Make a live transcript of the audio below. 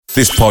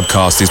This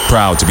podcast is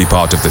proud to be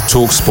part of the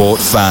TalkSport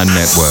Fan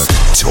Network.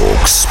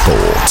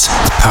 TalkSport.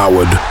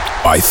 Powered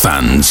by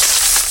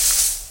fans.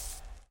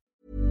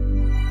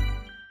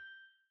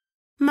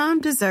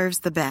 Mom deserves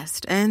the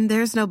best, and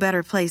there's no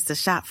better place to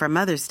shop for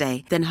Mother's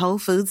Day than Whole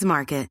Foods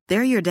Market.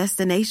 They're your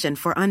destination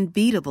for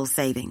unbeatable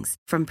savings.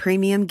 From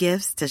premium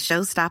gifts to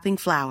show-stopping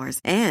flowers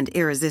and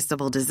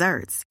irresistible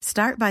desserts.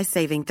 Start by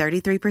saving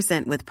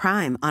 33% with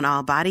Prime on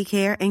all body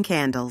care and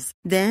candles.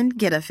 Then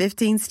get a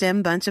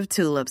 15-stem bunch of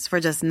tulips for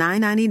just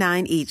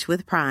 $9.99 each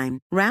with Prime.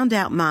 Round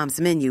out Mom's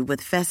menu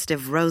with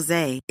festive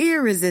rosé,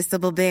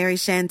 irresistible berry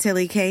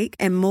chantilly cake,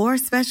 and more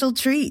special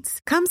treats.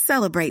 Come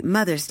celebrate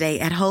Mother's Day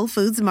at Whole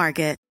Foods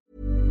Market.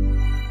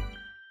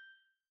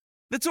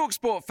 The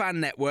TalkSport Fan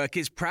Network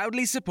is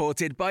proudly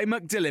supported by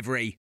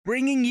McDelivery,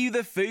 bringing you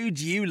the food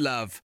you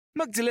love.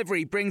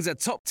 McDelivery brings a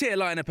top-tier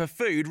lineup of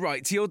food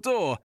right to your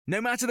door. No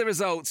matter the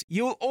result,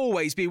 you'll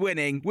always be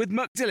winning with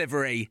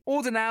McDelivery.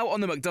 Order now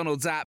on the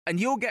McDonald's app and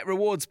you'll get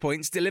rewards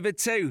points delivered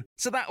too.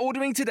 So that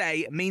ordering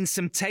today means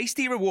some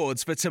tasty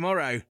rewards for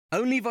tomorrow.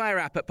 Only via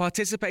app at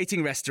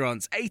participating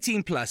restaurants.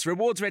 18 plus.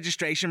 Rewards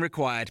registration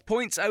required.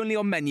 Points only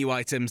on menu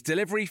items.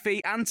 Delivery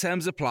fee and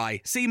terms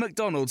apply. See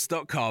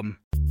mcdonalds.com.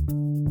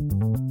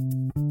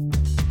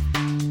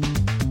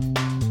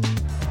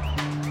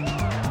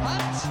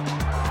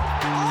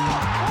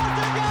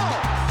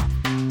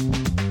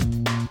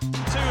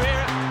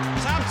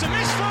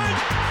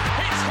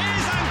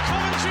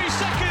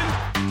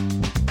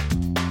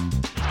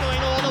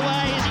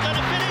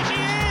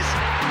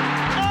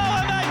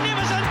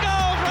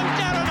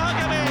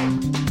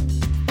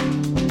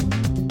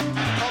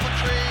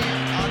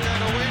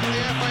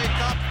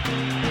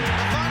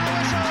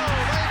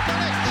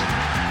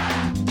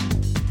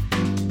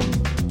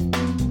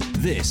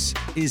 This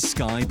is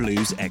Sky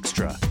Blues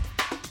Extra.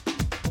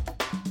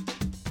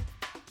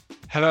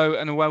 Hello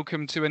and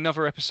welcome to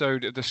another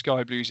episode of the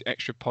Sky Blues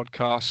Extra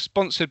podcast,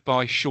 sponsored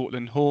by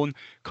Shortland Horn,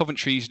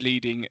 Coventry's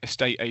leading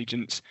estate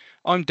agents.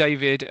 I'm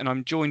David and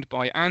I'm joined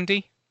by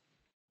Andy.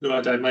 All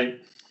right, Dave,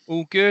 mate.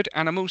 All good,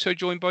 and I'm also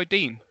joined by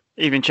Dean.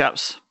 Evening,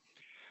 chaps.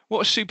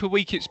 What a super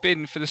week it's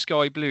been for the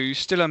Sky Blues,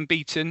 still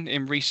unbeaten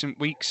in recent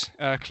weeks,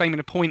 claiming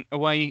a point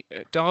away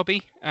at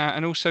Derby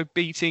and also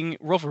beating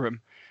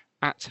Rotherham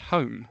at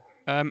home.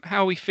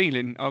 How are we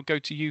feeling? I'll go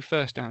to you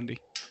first, Andy.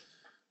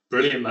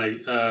 Brilliant,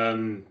 mate.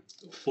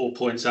 4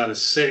 points out of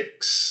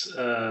 6.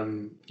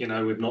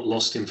 We've not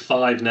lost in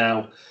 5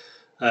 now.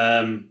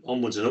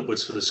 Onwards and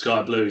upwards for the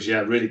Sky Blues. Yeah,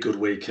 really good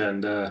week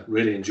and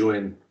really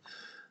enjoying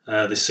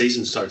this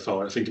season so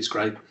far. I think it's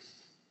great.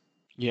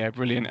 Yeah,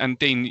 brilliant. And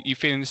Dean, you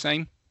feeling the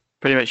same?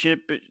 Pretty much. Yeah,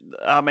 but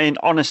I mean,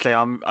 honestly,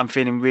 I'm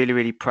feeling really,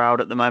 really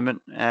proud at the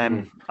moment.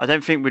 I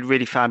don't think we'd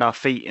really found our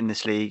feet in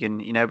this league, and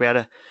we had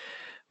a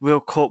real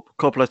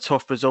couple of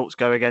tough results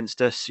go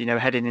against us,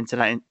 heading into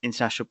that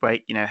international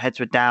break. Heads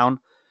were down.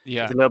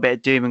 Yeah. There's a little bit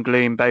of doom and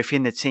gloom, both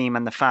in the team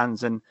and the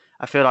fans. And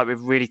I feel like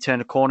we've really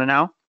turned a corner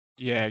now.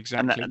 Yeah,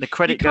 exactly. And the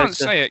credit you can't goes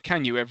to... say it,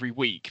 can you, every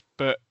week?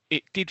 But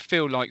it did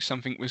feel like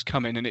something was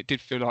coming, and it did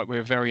feel like we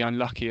were very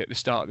unlucky at the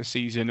start of the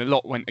season. A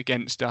lot went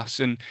against us,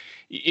 and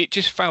it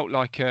just felt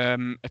like a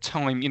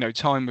time,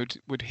 time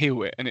would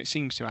heal it, and it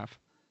seems to have.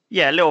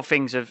 Yeah, little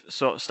things have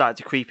sort of started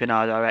to creep in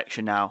our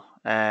direction now.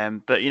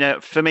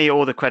 But for me,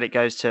 all the credit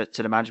goes to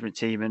the management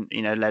team,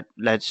 and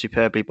led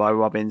superbly by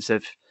Robbins.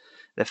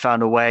 They've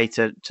found a way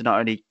to not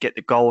only get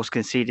the goals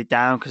conceded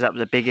down, because that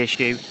was a big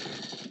issue,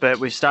 but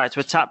we've started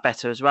to attack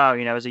better as well.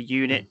 As a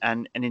unit,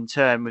 and in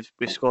turn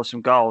we've scored some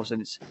goals,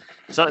 and it's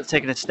started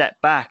taking a step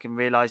back and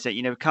realise that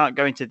we can't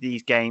go into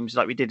these games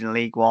like we did in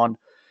League One,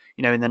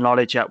 in the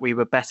knowledge that we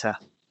were better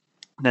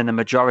than the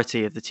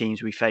majority of the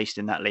teams we faced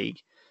in that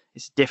league.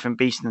 It's a different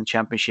beast in the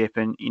Championship,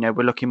 and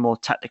we're looking more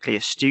tactically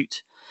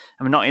astute.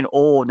 And we're not in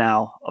awe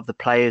now of the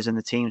players and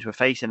the teams we're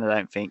facing, I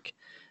don't think.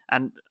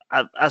 And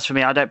as for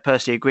me, I don't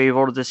personally agree with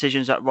all the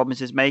decisions that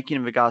Robbins is making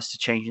in regards to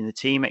changing the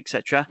team,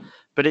 etc.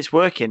 But it's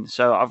working,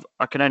 so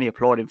I can only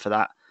applaud him for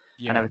that.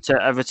 Yeah. And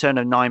a return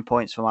of 9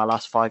 points from our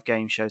last 5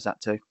 games shows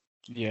that too.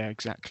 Yeah,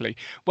 exactly.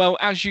 Well,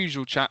 as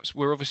usual, chaps,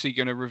 we're obviously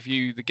going to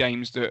review the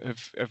games that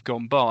have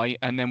gone by,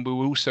 and then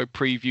we'll also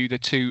preview the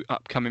 2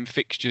 upcoming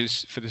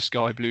fixtures for the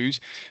Sky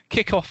Blues.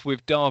 Kick off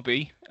with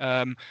Derby,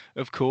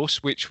 of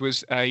course, which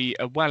was a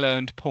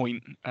well-earned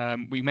point.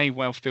 We may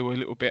well feel a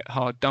little bit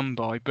hard done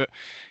by, but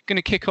going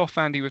to kick off,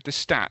 Andy, with the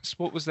stats.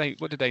 What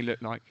did they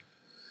look like?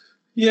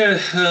 Yeah,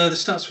 the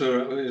stats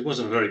it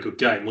wasn't a very good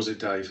game, was it,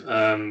 Dave?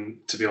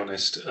 To be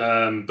honest.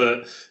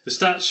 But the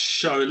stats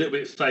show a little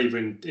bit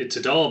favouring it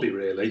to Derby,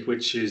 really,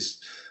 which is,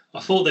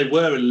 I thought they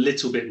were a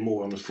little bit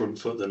more on the front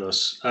foot than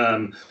us.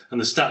 And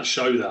the stats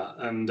show that.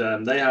 And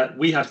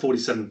we had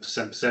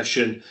 47%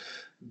 possession.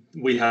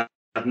 We had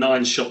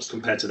 9 shots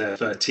compared to their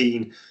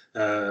 13.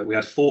 We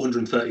had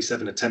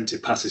 437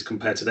 attempted passes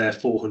compared to their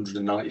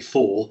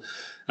 494.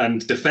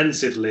 And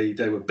defensively,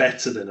 they were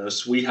better than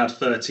us. We had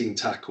 13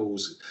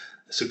 tackles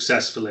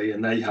successfully,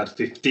 and they had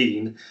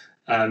 15,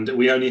 and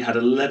we only had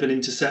 11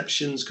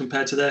 interceptions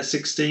compared to their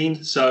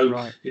 16.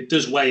 So It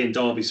does weigh in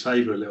Derby's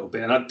favour a little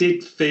bit. And I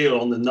did feel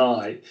on the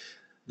night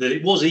that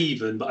it was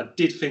even, but I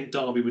did think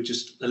Derby were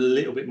just a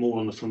little bit more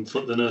on the front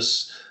foot than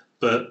us.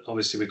 But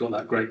obviously, we got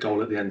that great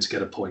goal at the end to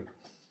get a point.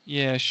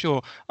 Yeah,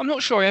 sure. I'm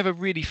not sure I ever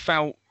really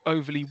felt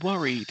overly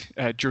worried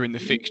during the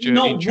fixture.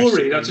 Not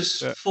worried. I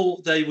just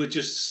thought they were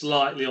just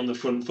slightly on the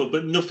front foot,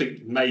 but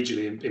nothing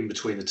majorly in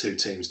between the two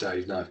teams,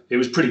 Dave. No, it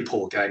was a pretty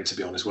poor game, to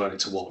be honest, weren't it,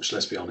 to watch?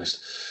 Let's be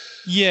honest.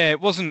 Yeah,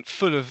 it wasn't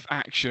full of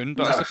action,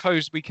 but no. I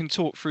suppose we can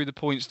talk through the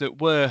points that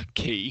were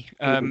key.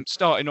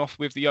 Starting off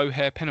with the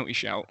O'Hare penalty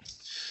shout.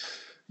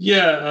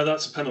 Yeah,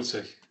 that's a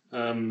penalty.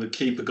 The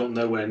keeper got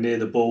nowhere near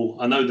the ball.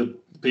 I know the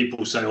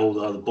people say,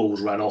 the balls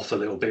ran off a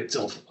little bit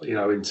off,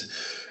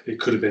 it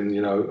could have been,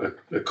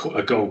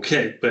 a goal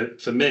kick.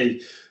 But for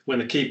me, when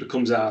the keeper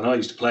comes out, and I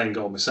used to play in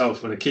goal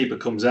myself, when a keeper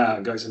comes out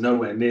and goes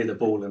nowhere near the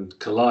ball and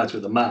collides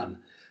with a man,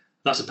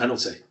 that's a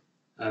penalty.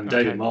 And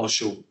David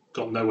Marshall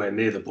got nowhere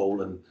near the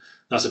ball, and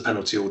that's a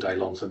penalty all day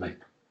long for me.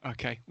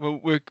 Okay. Well,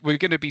 we're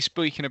going to be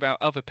speaking about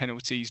other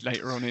penalties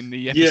later on in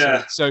the episode.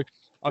 Yeah. So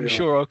I'm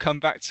sure I'll come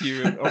back to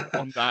you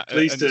on that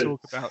and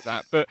talk about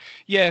that. But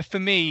yeah, for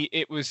me,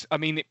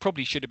 it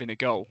probably should have been a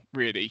goal,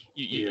 really.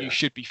 You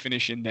should be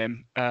finishing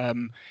them.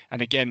 And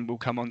again, we'll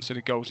come on to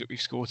the goals that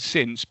we've scored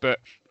since. But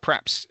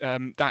perhaps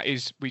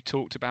we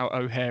talked about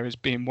O'Hare as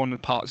being one of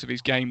the parts of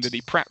his game that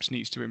he perhaps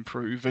needs to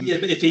improve. And,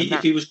 but if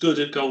he was good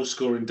at goal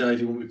scoring, Dave,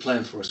 he wouldn't be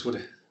playing for us, would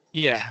he?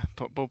 Yeah,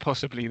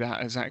 possibly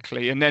that,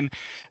 exactly. And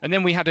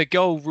then we had a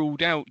goal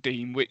ruled out,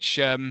 Dean, which...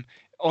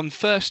 on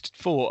first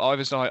thought, I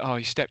was like,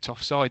 he stepped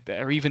offside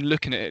there, even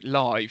looking at it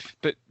live.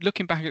 But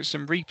looking back at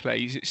some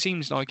replays, it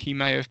seems like he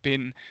may have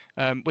been,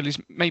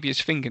 maybe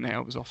his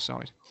fingernail was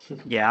offside.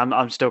 Yeah,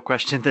 I'm still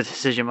questioning the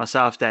decision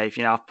myself, Dave.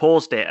 I've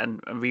paused it and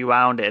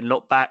rewound it and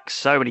looked back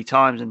so many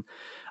times. And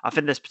I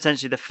think there's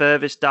potentially the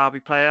furthest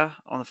Derby player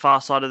on the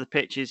far side of the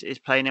pitch is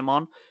playing him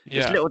on.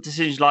 Yeah. Just little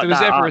decisions like that.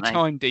 There was ever a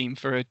time, Dean,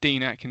 for a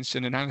Dean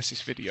Atkinson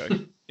analysis video.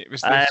 It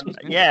was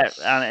this,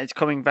 and it's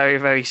coming very,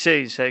 very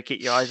soon. So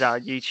keep your eyes out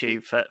on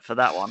YouTube for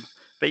that one.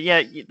 But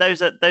yeah,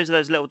 those are those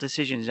little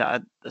decisions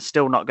that are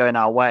still not going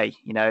our way,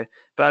 But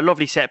a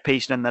lovely set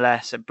piece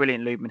nonetheless. A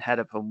brilliant Lubeman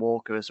header from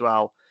Walker as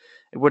well.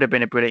 It would have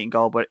been a brilliant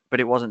goal, but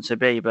it wasn't to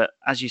be. But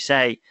as you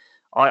say,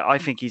 I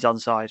think he's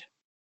onside.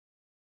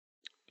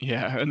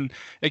 Yeah, and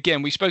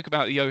again, we spoke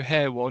about the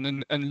O'Hare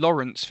one, and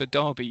Lawrence for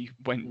Derby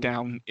went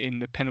down in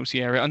the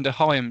penalty area under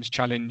Hyam's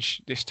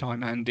challenge this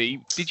time, Andy.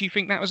 Did you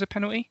think that was a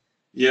penalty?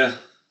 Yeah,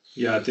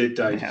 I did,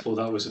 Dave. I thought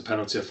that was a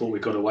penalty. I thought we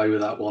got away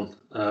with that one.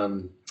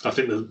 I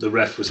think the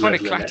ref was kind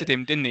of clattered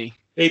him, didn't he?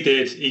 He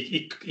did.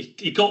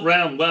 He got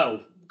round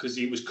well because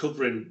he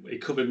covered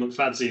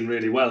McFadzean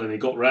really well, and he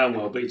got round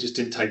well, but he just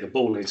didn't take the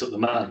ball and he took the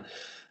man.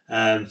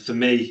 And for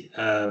me,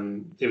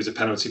 it was a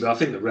penalty, but I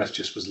think the ref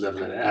just was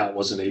levelling it out,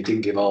 wasn't he? He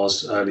didn't give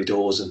ours early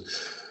doors,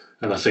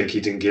 and I think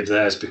he didn't give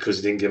theirs because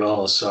he didn't give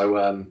ours.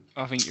 So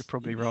I think you're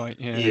probably right.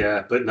 Yeah.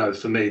 Yeah, but no,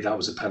 for me that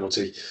was a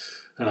penalty,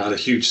 and I had a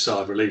huge sigh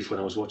of relief when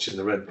I was watching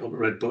the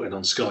red button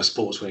on Sky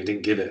Sports when he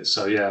didn't give it.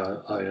 So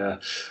yeah,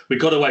 we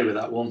got away with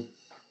that one.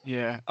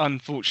 Yeah,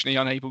 unfortunately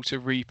unable to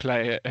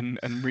replay it and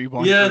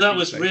rewind. Yeah, that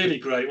was really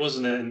great,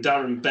 wasn't it? And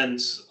Darren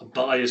Bent's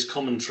biased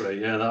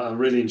commentary. Yeah, I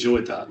really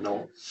enjoyed that.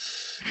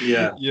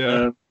 Yeah.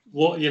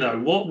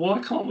 Why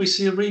can't we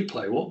see a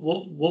replay?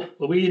 What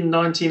are we in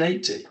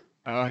 1980?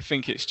 I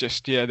think it's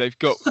just they've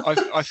got.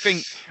 I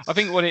think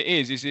what it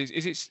is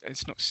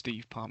it's not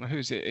Steve Palmer. Who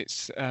is it?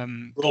 It's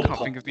Rob can't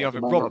think of the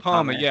other Rob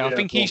Palmer. Yeah, I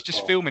think he's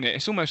just filming it.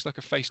 It's almost like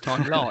a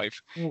FaceTime live.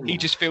 He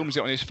just films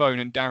it on his phone,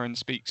 and Darren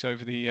speaks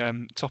over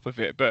the top of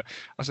it. But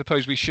I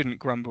suppose we shouldn't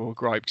grumble or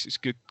gripe because it's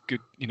good.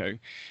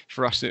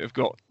 For us that have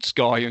got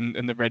Sky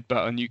and the red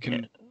button, you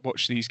can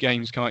watch these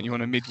games, can't you,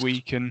 on a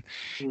midweek? And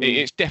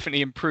it's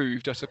definitely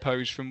improved, I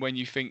suppose, from when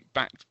you think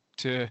back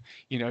to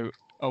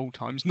old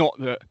times. Not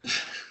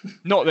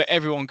that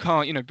everyone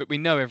can't, but we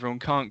know everyone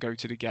can't go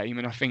to the game,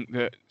 and I think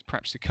that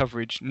perhaps the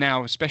coverage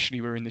now, especially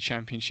we're in the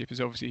Championship,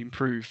 has obviously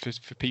improved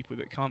for people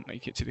that can't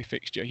make it to the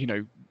fixture.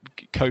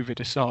 COVID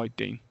aside,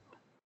 Dean.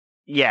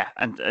 Yeah,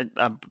 and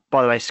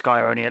by the way,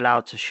 Sky are only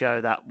allowed to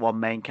show that one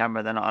main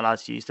camera. They're not allowed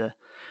to use the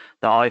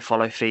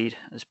iFollow feed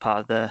as part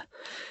of the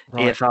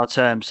EFL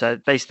term. So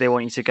basically, they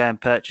want you to go and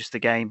purchase the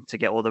game to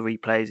get all the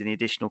replays and the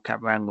additional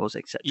camera angles,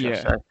 etc.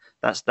 Yeah.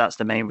 So that's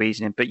the main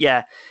reasoning. But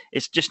yeah,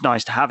 it's just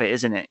nice to have it,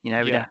 isn't it? We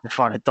don't have to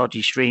find a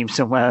dodgy stream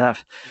somewhere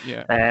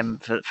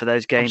for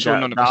those games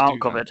that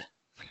aren't covered.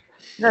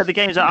 No, the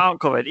games that aren't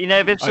covered.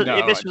 If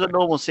this was a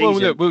normal season.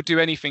 Well, look, we'll do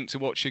anything to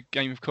watch a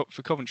game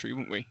for Coventry,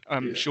 wouldn't we?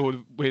 I'm sure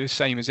we're the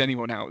same as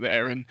anyone out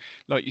there. And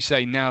like you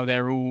say, now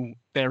we're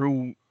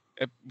all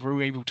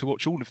able to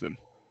watch all of them.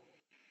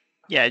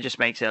 Yeah, it just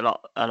makes it a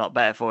lot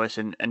better for us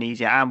and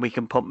easier, and we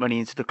can pump money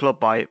into the club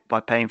by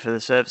paying for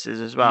the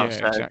services as well. Yeah,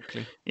 so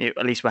exactly.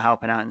 At least we're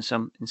helping out in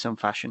some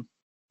fashion.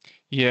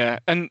 Yeah,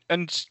 and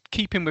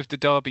keeping with the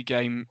Derby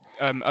game,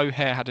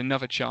 O'Hare had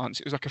another chance.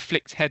 It was like a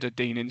flicked header,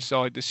 Dean,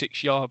 inside the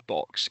 6-yard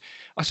box.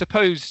 I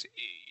suppose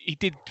he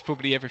did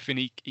probably everything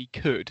he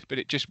could, but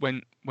it just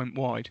went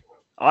wide.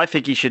 I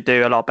think he should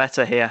do a lot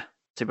better here,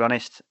 to be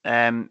honest.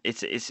 It's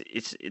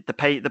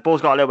the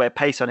ball's got a little bit of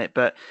pace on it,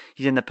 but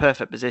he's in the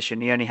perfect position.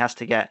 He only has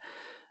to get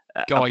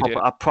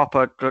a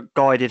proper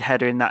guided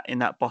header in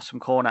that bottom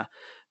corner.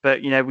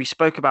 But we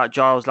spoke about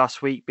Giles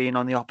last week being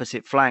on the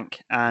opposite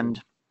flank,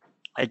 and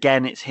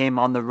again it's him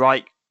on the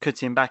right,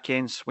 cutting back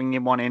in,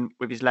 swinging one in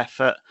with his left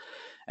foot.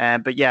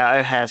 But yeah,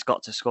 O'Hare's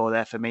got to score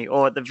there for me,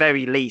 or at the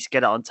very least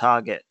get it on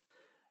target.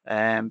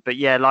 But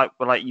yeah, like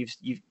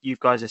you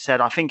guys have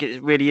said, I think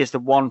it really is the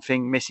one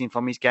thing missing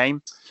from his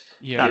game,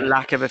 that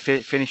lack of a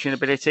finishing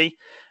ability.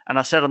 And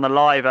I said on the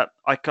live,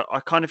 I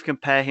kind of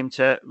compare him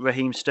to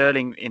Raheem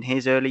Sterling in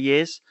his early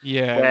years,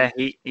 where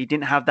he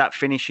didn't have that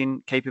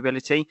finishing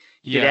capability.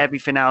 He did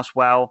everything else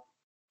well.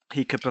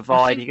 He could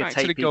provide. He could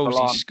take people on. Back to the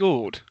goals he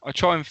scored. I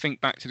try and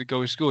think back to the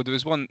goals he scored. There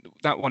was one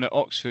at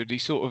Oxford. He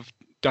sort of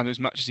done as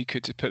much as he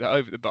could to put that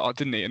over the bar,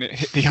 didn't he? And it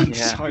hit the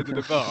underside of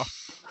the bar.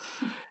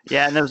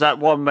 Yeah, and there was that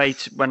one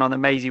mate went on a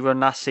mazy run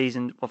last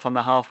season from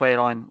the halfway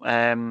line.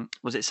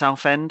 Was it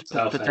Southend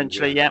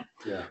potentially? Yeah.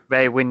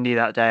 Very windy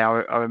that day.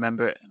 I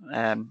remember it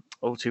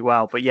all too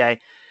well. But yeah,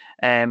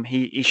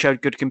 he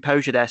showed good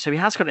composure there. So he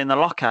has got it in the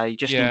locker. He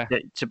just needs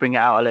to bring it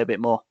out a little bit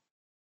more.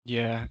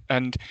 Yeah,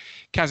 and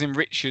Kazim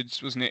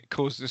Richards, wasn't it,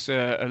 caused us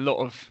a lot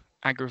of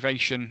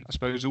aggravation, I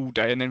suppose, all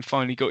day, and then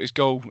finally got his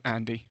goal,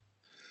 Andy.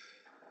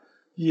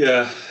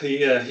 Yeah, he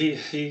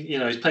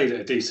he's played at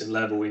a decent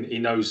level. He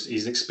knows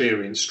he's an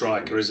experienced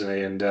striker, isn't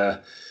he? And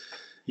it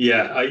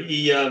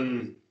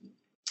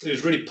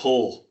was really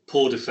poor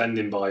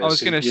defending by us. I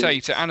was going to say,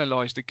 to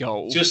analyse the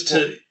goal, just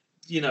to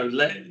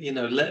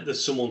let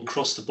someone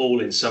cross the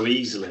ball in so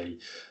easily.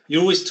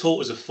 You're always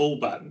taught as a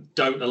fullback,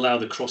 don't allow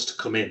the cross to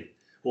come in,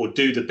 or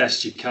do the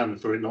best you can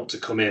for it not to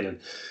come in. And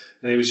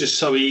it was just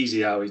so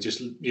easy how he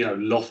just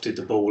lofted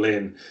the ball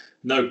in.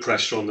 No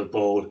pressure on the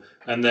ball,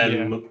 and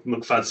then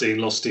McFadzean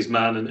lost his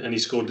man and he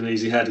scored an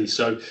easy header.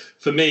 So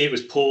for me, it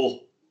was poor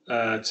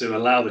to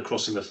allow the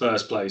cross in the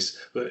first place,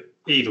 but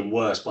even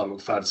worse by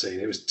McFadzean.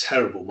 It was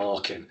terrible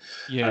marking,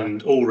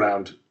 and all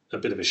round a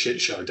bit of a shit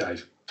show,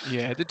 Dave.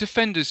 Yeah, the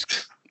defenders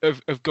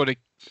have got to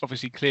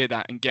obviously clear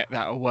that and get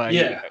that away.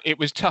 Yeah, it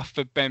was tough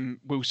for Ben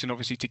Wilson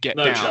obviously to get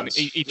down. Chance.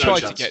 He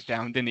tried to get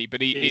down, didn't he?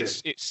 But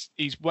he's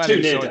well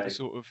inside the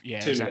sort of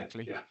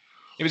exactly. Yeah.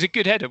 It was a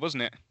good header,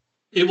 wasn't it?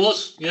 It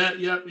was,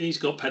 yeah. He's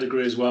got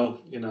pedigree as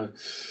well,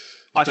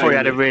 I thought he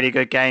had a really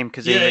good game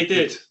because he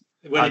did.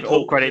 When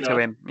all credit to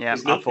him. Yeah,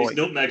 his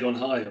nutmeg on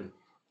Higham.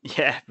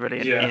 Yeah,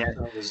 brilliant. Yeah.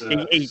 That was,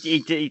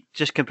 he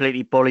just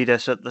completely bullied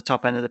us at the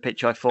top end of the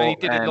pitch. I thought and he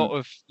did a lot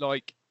of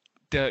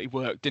dirty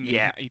work, didn't he?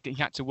 Yeah, he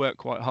had to work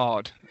quite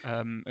hard.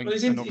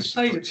 He's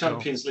played at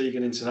Champions League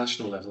and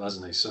international level,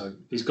 hasn't he? So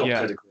he's got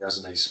pedigree,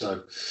 hasn't he?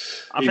 So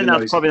I think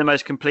that's probably the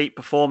most complete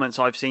performance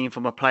I've seen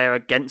from a player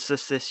against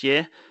us this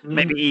year.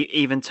 Maybe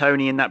even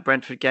Tony in that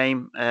Brentford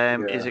game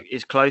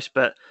is close,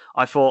 but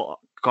I thought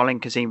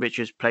Colin Kazim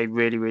Richards played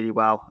really, really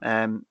well.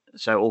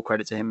 So all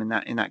credit to him in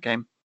that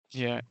game.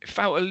 Yeah, it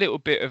felt a little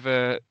bit of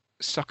a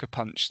sucker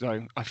punch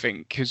though, I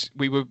think, because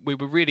we were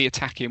really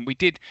attacking. We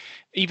did,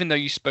 even though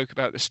you spoke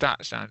about the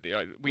stats, Andy,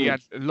 we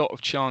had a lot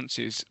of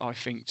chances, I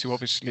think, to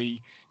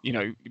obviously,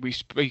 we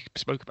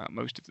spoke about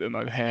most of them,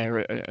 O'Hare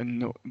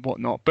and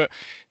whatnot. But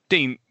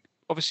Dean,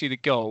 obviously the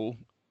goal,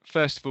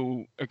 first of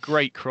all, a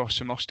great cross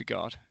from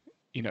Ostergaard.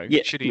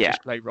 Should he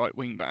just play right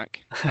wing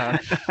back?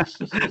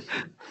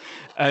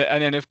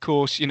 And then of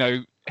course,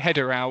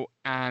 header out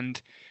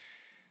and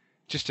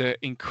just an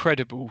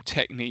incredible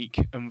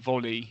technique and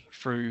volley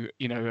through,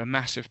 a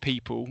mass of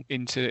people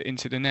into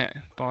the net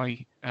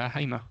by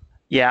Hamer.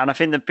 Yeah, and I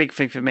think the big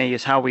thing for me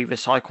is how we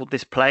recycled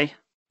this play.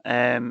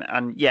 And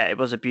it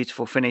was a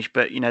beautiful finish,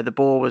 but the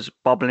ball was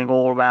bobbling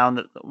all around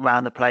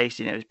the place.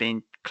 It was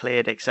being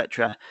cleared,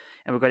 etc.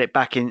 And we got it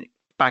back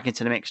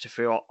into the mix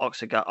through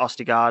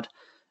Ostergaard.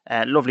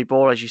 Lovely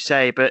ball, as you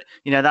say, but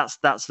that's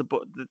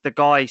the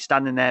guy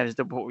standing there is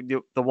the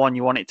one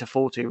you want it to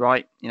fall to,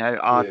 right?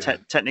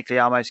 Technically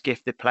our most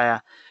gifted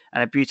player,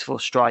 and a beautiful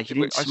strike. He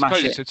didn't smash it. I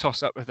suppose it's a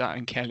toss up with that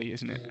and Kelly,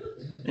 isn't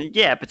it?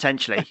 Yeah,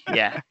 potentially.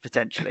 Yeah,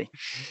 potentially.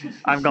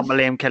 I've got my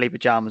Liam Kelly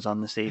pajamas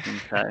on this evening,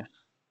 so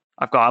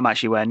I'm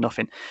actually wearing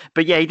nothing.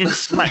 But yeah, he didn't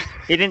smash.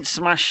 He didn't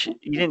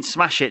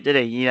smash it, did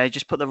he?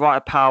 Just put the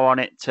right power on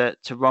it to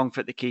wrong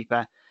foot the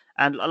keeper.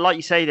 And like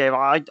you say, Dave,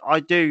 I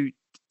do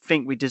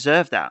think we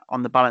deserve that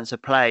on the balance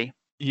of play.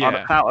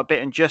 I felt a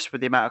bit unjust with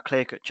the amount of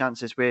clear-cut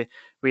chances we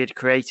had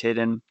created,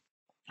 and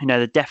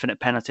the definite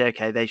penalty.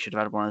 Okay, they should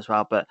have had one as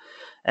well, but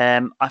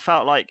I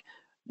felt like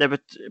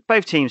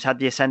both teams had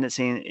the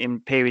ascendancy in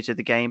periods of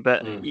the game,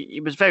 but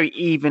it was very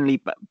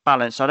evenly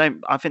balanced. I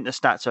think the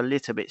stats are a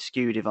little bit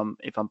skewed if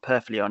I'm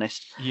perfectly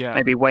honest. Yeah,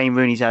 maybe Wayne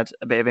Rooney's had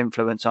a bit of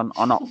influence on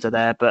Opta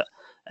there, but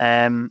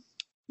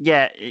he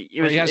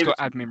has got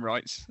admin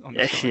rights on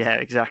the side. Yeah,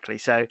 exactly.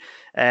 So.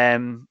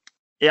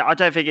 I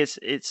don't think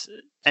it's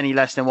any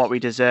less than what we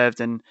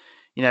deserved, and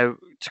to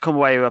come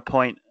away with a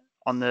point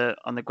on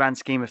the grand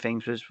scheme of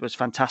things was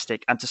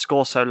fantastic, and to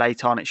score so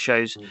late on, it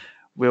shows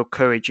real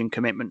courage and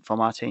commitment from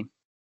our team.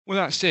 Well,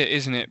 that's it,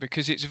 isn't it?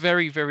 Because it's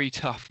very, very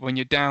tough when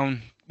you're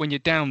down when you're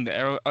down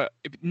there,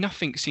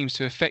 nothing seems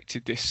to have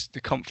affected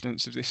the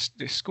confidence of this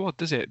squad,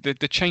 does it?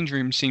 The change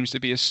room seems to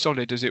be as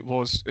solid as it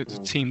was at the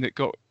team that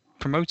got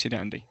promoted,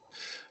 Andy.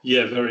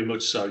 Yeah, very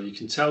much so. You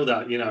can tell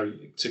that,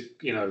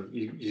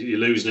 you're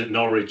losing at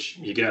Norwich,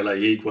 you get a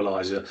late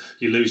equaliser.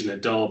 You're losing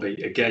at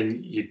Derby,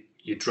 again, you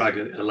drag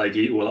a late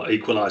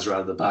equaliser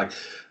out of the bag.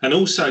 And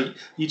also,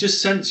 you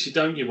just sense,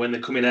 don't you, when they're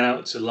coming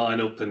out to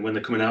line up and when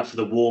they're coming out for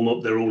the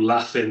warm-up, they're all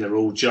laughing, they're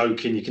all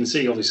joking. You can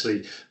see,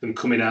 obviously, them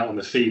coming out on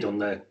the feed on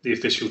the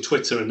official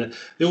Twitter, and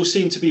they all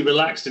seem to be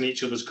relaxed in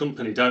each other's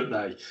company, don't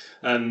they?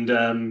 And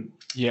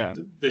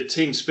the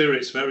team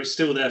spirit's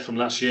still there from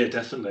last year,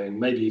 definitely, and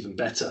maybe even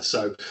better.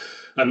 So,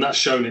 and that's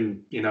shown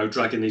in,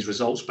 dragging these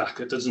results back,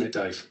 doesn't it,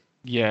 Dave?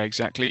 Yeah,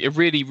 exactly. A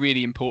really,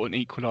 really important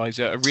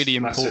equaliser, a really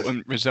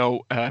important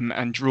result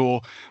and draw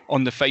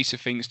on the face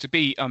of things. To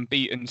be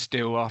unbeaten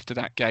still after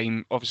that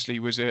game obviously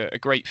was a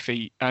great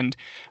feat. And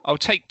I'll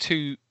take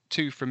two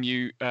from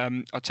you.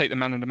 I'll take the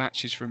man of the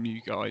matches from you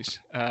guys.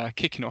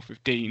 Kicking off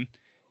with Dean.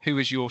 Who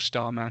was your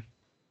star man?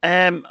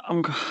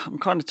 I'm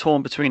kind of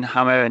torn between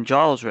Hammer and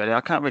Giles, really.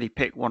 I can't really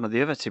pick one or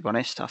the other, to be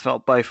honest. I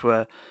felt both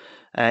were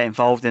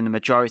involved in the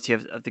majority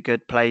of the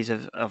good plays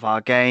of our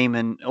game,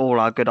 and all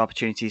our good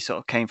opportunities sort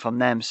of came from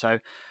them. So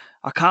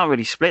I can't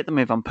really split them,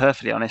 if I'm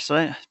perfectly honest.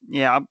 So,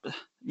 can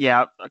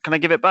I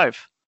give it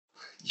both?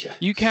 Yeah,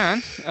 you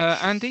can.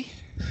 Andy?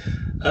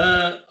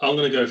 I'm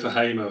going to go for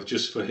Hamer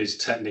just for his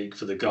technique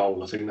for the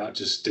goal. I think that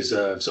just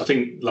deserves. I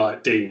think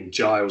like Dean,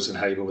 Giles and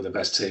Hamer were the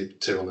best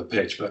two on the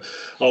pitch, but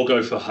I'll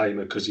go for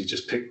Hamer because he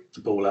just picked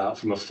the ball out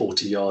from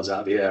 40 yards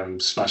out of the air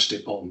and smashed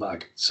it bottom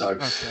bag. So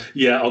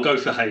I'll go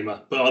for Hamer.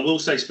 But I will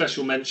say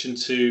special mention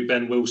to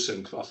Ben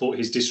Wilson. I thought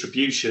his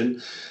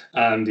distribution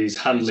and his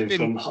handling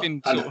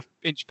been sort of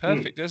inch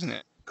perfect, isn't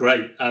it?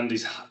 Great, and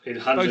his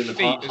handling both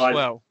feet of high as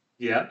well.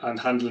 Yeah, and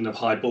handling of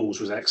high balls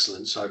was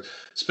excellent. So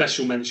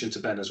special mention to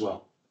Ben as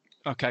well.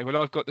 Okay, well,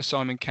 I've got the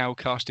Simon Cowell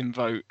casting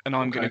vote, and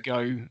I'm going to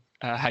go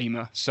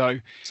Hamer. So,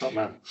 top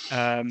man.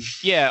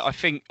 I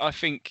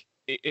think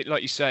it,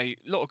 like you say,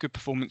 a lot of good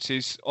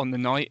performances on the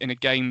night in a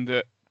game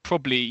that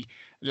probably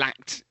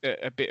lacked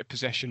a bit of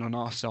possession on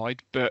our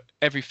side, but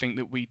everything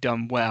that we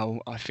done well,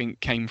 I think,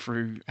 came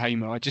through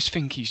Hamer. I just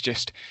think he's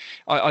just.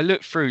 I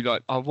look through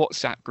like our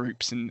WhatsApp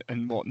groups and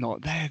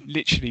whatnot. They're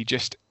literally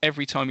just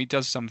every time he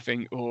does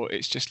something, or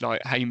it's just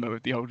like Hamer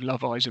with the old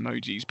love eyes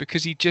emojis,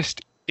 because he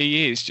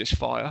is just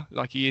fire.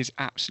 Like, he is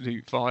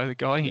absolute fire, the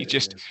guy.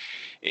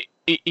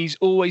 He's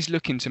always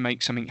looking to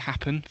make something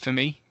happen for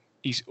me.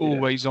 He's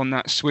always on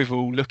that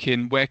swivel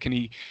looking, where can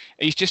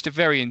he's just a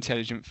very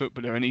intelligent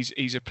footballer, and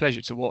he's a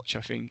pleasure to watch,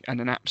 I think, and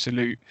an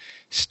absolute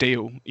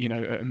steal,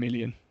 at a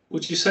million.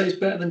 Would you say he's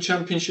better than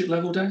Championship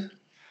level, Dave?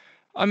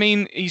 I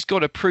mean, he's got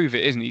to prove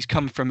it, isn't he? He's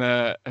come from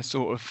a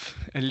sort of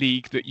a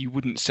league that you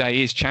wouldn't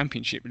say is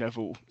Championship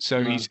level.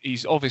 So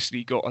he's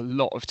obviously got a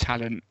lot of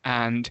talent,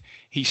 and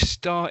he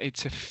started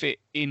to fit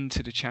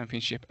into the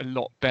Championship a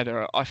lot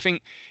better. I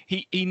think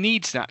he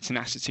needs that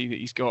tenacity that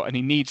he's got, and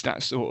he needs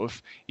that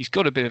he's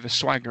got a bit of a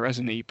swagger,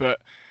 hasn't he?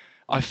 But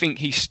I think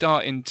he's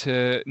starting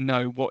to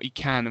know what he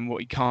can and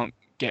what he can't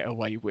get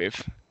away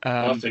with.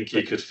 I think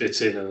he could fit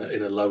in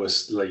a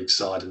lowest league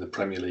side in the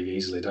Premier League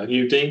easily, don't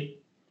you, Dean?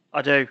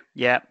 I do,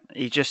 yeah.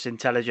 He's just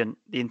intelligent.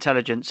 The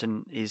intelligence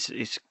and his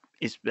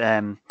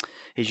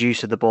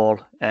use of the ball,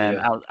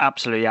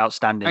 absolutely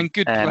outstanding. And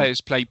good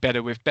players play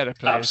better with better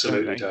players.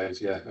 Absolutely, Dave.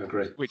 Yeah, I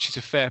agree. Which is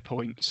a fair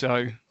point.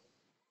 So,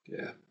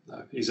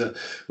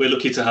 we're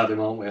lucky to have him,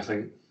 aren't we? I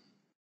think.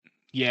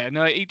 Yeah,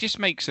 no, he just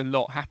makes a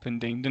lot happen,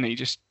 Dean, doesn't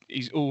he?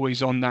 He's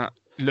always on that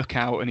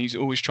lookout, and he's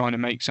always trying to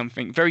make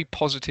something. Very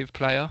positive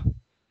player.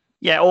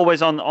 Yeah,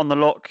 always on the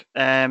look.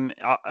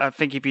 I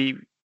think if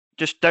you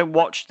just don't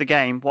watch the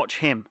game, watch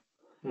him,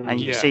 and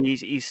you see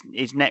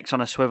his neck's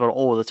on a swivel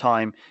all the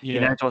time. He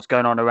knows what's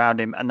going on around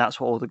him, and that's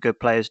what all the good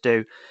players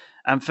do.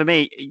 And for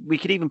me, we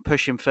could even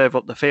push him further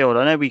up the field.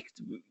 I know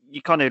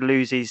you kind of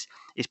lose his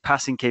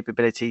passing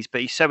capabilities, but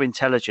he's so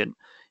intelligent.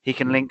 He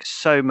can link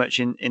so much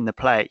in the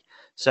play.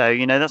 So,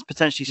 that's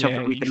potentially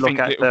something we could look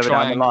at further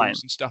down the line.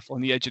 And stuff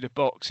on the edge of the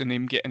box, and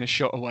him getting a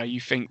shot away,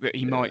 you think that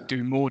he might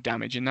do more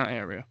damage in that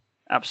area.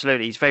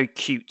 Absolutely, he's very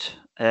cute,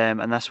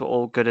 and that's what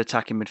all good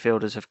attacking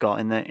midfielders have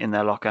got in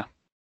their locker.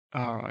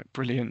 All right,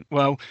 brilliant.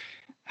 Well,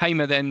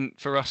 Hamer then,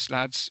 for us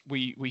lads,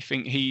 we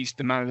think he's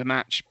the man of the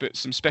match, but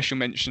some special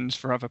mentions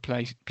for other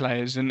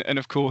players, and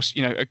of course,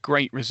 a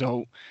great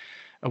result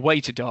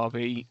away to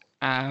Derby,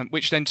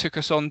 which then took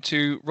us on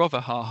to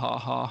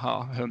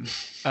Rotherham.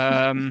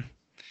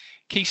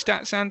 Key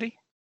stats, Andy?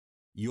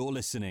 You're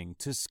listening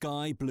to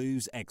Sky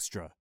Blues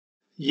Extra.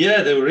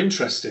 Yeah, they were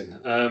interesting.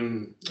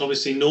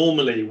 Obviously,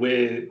 normally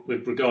we're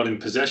regarding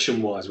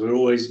possession-wise, we're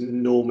always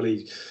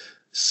normally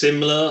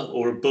similar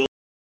or above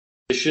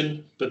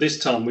position, but this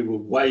time we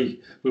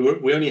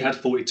only had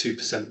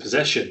 42%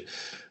 possession,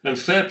 and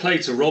fair play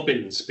to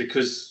Robbins,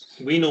 because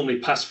we normally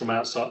pass from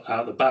out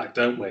the back,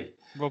 don't we?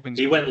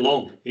 He went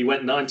long. He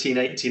went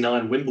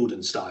 1989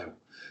 Wimbledon style,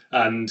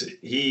 and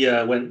he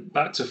went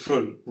back to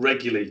front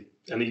regularly,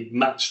 he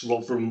matched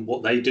Rotherham,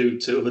 what they do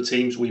to other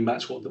teams. We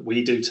match what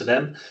we do to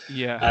them.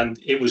 Yeah. And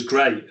it was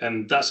great.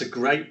 And that's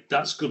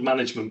good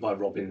management by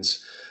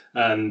Robins.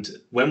 And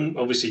when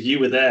obviously you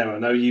were there, I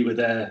know you were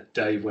there,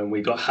 Dave, when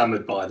we got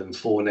hammered by them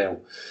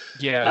 4-0.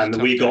 Yeah.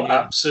 And we got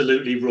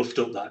absolutely roughed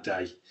up that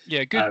day.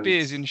 Yeah, good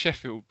beers in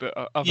Sheffield, but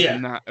other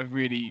than that, a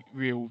really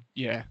real,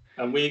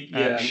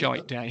 and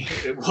shite day.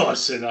 It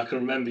was, and I can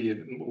remember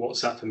you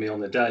WhatsApping me on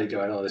the day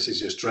going, "Oh, this is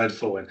just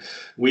dreadful." And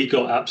we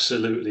got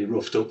absolutely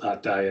roughed up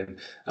that day,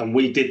 and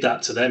we did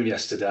that to them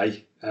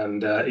yesterday.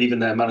 And even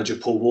their manager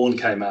Paul Warne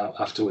came out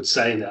afterwards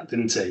saying that,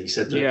 didn't he? He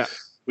said that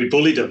we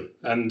bullied them,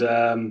 and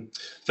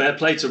fair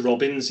play to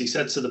Robins. He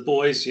said to the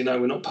boys,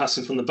 we're not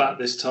passing from the back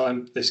this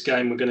time. This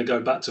game, we're going to go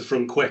back to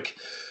front quick.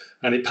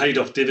 And it paid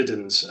off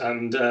dividends.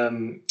 And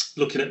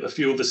looking at a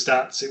few other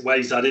stats, it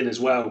weighs that in as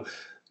well.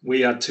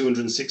 We had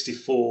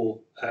 264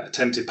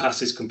 attempted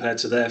passes compared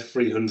to their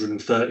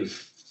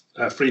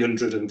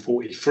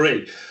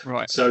 343.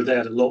 Right. So they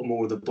had a lot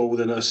more of the ball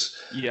than us.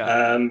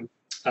 Yeah.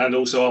 And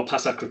also our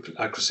pass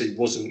accuracy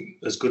wasn't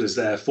as good as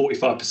their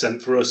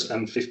 45% for us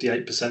and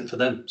 58% for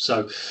them.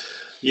 So,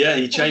 yeah,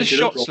 he changed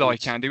it up. What were the shots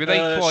like, Andy? Were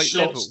they quite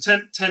level?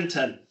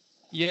 10-10.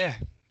 Yeah,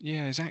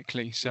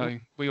 exactly. So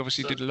we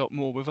obviously did a lot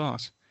more with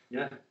ours.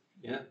 Yeah.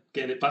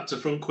 Getting it back to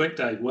front quick,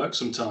 Dave, works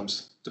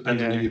sometimes,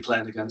 depending on who you're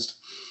playing against.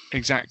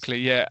 Exactly,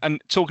 yeah.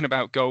 And talking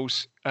about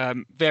goals,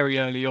 very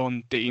early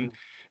on, Dean,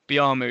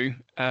 Biamu,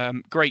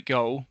 great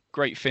goal,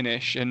 great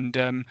finish, and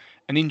an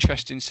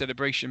interesting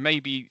celebration.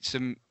 Maybe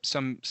some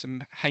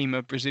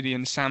Hamer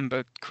Brazilian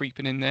samba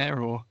creeping in there,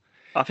 or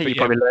I think you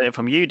probably learned it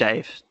from you,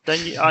 Dave.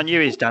 Aren't you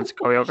his dance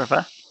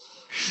choreographer?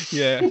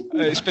 Yeah,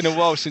 it's been a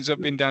while since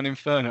I've been down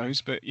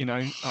Infernos, but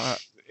I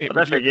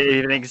don't think it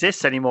even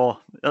exists anymore.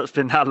 It's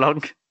been that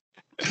long.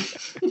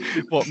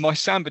 What, my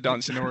samba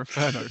dancing or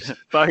Infernos?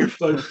 Both.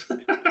 But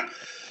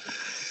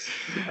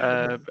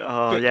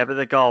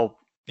the goal,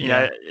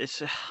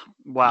 it's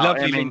wow.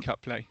 Lovely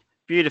link-up play.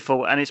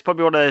 Beautiful, and it's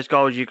probably one of those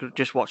goals you could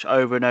just watch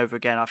over and over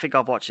again. I think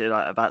I've watched it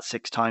about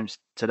 6 times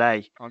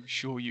today. I'm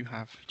sure you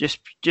have. Just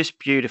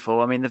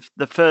beautiful. I mean,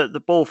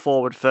 the ball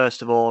forward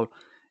first of all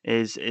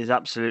is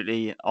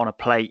absolutely on a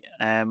plate.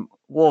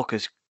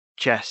 Walker's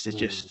chest is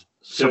just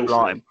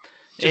sublime.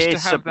 Just to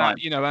have that,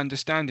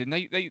 understanding.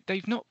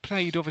 They've not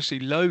played obviously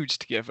loads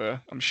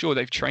together. I'm sure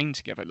they've trained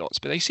together lots,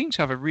 but they seem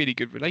to have a really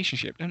good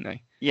relationship, don't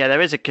they? Yeah,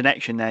 there is a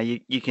connection there.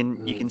 You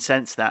can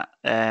sense that.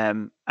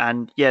 And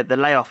the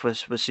layoff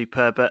was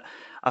superb. But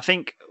I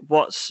think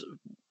what's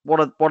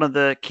one of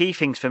the key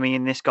things for me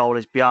in this goal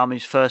is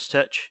Biamu's first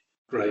touch.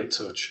 Great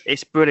touch.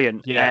 It's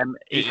brilliant. Yeah,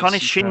 he kind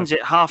of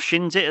half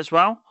shins it as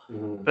well,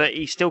 but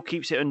he still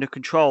keeps it under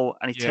control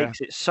and he takes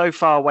it so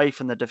far away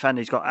from the defender.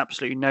 He's got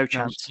absolutely no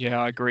chance.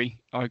 Yeah, I agree.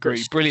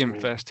 Brilliant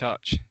first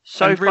touch.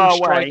 So and far real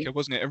away, striker,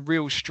 wasn't it? A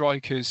real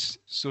striker's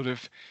sort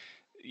of,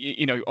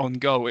 on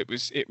goal. It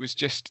was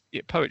just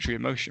poetry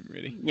in motion,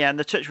 really. Yeah, and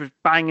the touch was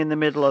bang in the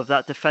middle of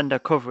that defender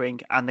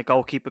covering and the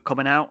goalkeeper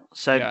coming out.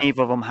 So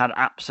neither of them had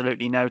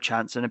absolutely no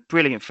chance, and a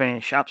brilliant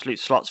finish, absolute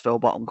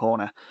Slotsville bottom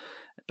corner.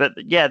 But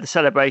the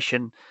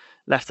celebration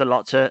left a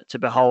lot to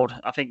behold.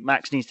 I think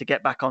Max needs to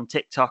get back on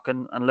TikTok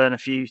and learn a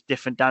few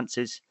different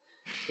dances,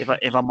 if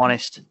I'm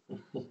honest.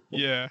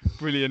 Yeah,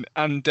 brilliant.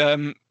 And,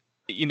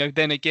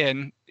 then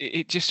again,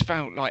 it just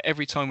felt like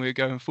every time we were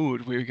going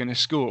forward, we were going to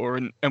score.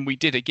 And we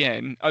did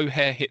again.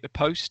 O'Hare hit the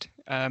post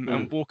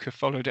and Walker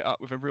followed it up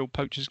with a real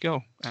poacher's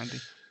goal, Andy.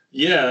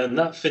 Yeah, and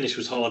that finish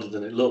was harder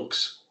than it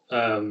looks.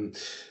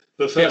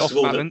 But first of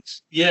all,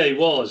 he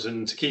was,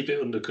 and to keep it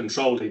under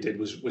control, he did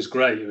was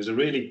great. It was a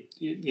really,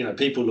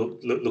 people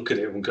look at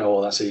it and go,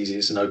 "Oh, that's easy.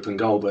 It's an open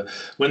goal." But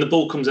when the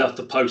ball comes out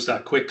the post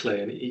that quickly,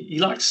 and he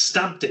like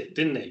stabbed it,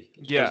 didn't he?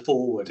 Yeah.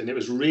 Forward, and it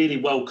was really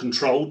well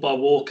controlled by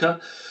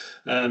Walker.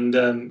 And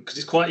because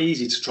it's quite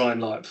easy to try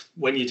and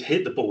when you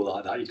hit the ball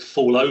like that, you can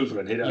fall over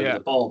and hit it over the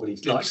bar. But he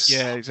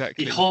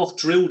exactly. He half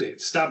drilled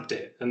it, stabbed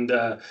it, and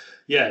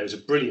it was a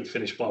brilliant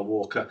finish by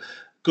Walker.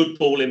 Good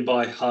ball in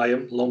by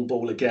Hyam, long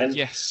ball again.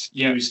 Yes,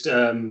 used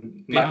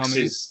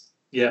Max's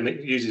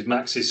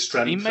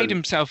strength. He made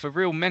himself a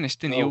real menace,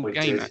 didn't he? All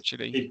game,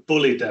 actually. He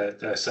bullied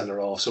their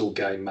centre halves all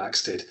game.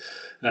 Max did,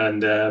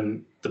 and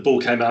the ball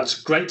came out.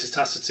 Great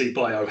tenacity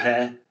by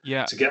O'Hare.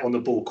 To get on the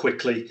ball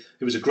quickly.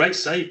 It was a great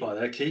save by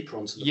their keeper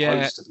onto the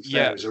post. To be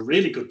fair, it was a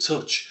really good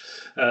touch.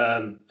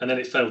 And then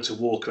it fell to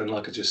Walker, and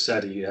like I just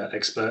said, he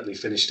expertly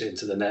finished it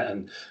into the net,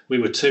 and we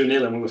were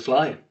 2-0 and we were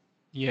flying.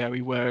 Yeah,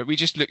 we were. We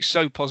just looked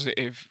so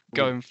positive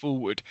going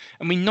forward.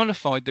 And we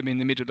nullified them in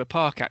the middle of the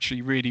park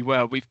actually really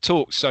well. We've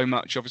talked so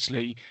much,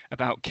 obviously,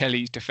 about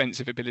Kelly's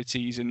defensive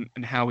abilities and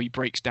how he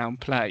breaks down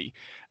play.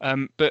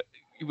 But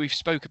we've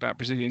spoke about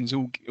Brazilians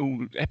all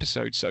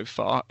episodes so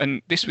far.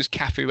 And this was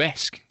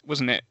Cafu-esque,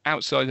 wasn't it?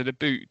 Outside of the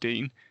boot,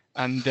 Dean.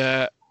 And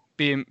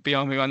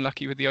Biamu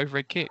unlucky with the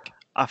overhead kick.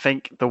 I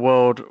think the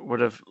world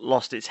would have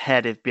lost its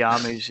head if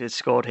Biamu had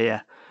scored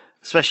here.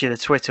 Especially the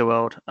Twitter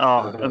world.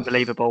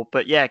 Unbelievable.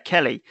 But yeah,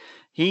 Kelly,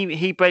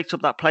 he breaks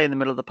up that play in the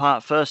middle of the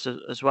park first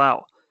as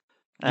well.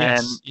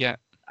 Yes,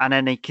 and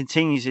then he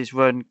continues his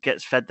run,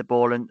 gets fed the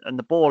ball, and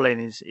the ball in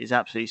is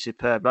absolutely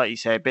superb. Like you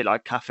say, a bit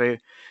like Cafu.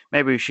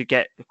 Maybe we should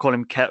call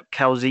him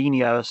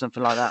Calzinho or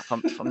something like that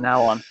from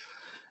now on.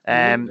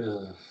 A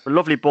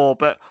lovely ball,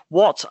 but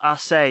what a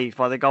save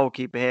by the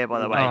goalkeeper here, by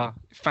the way.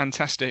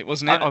 Fantastic,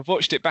 wasn't it? I've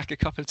watched it back a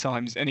couple of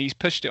times, and he's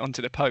pushed it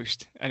onto the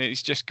post, and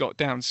it's just got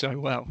down so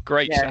well.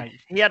 Great save.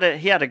 He had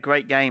a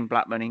great game,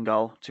 Blackman in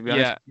goal. To be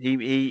honest,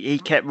 he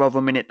kept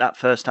Rotherham in it that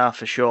first half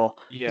for sure.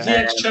 Yeah, is he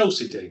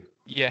ex-Chelsea, Dean?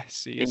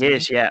 Yes, he is. He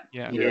is, yeah.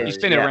 He's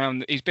been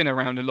around. He's been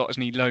around a lot,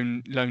 hasn't he?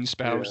 Loan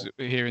spells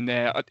here and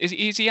there. Is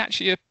he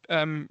actually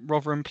a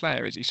Rotherham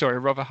player? Is he? Sorry, a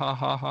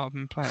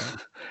Rotherham player.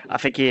 I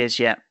think he is.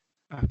 Yeah.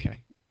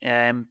 Okay.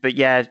 But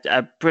yeah,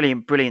 a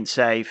brilliant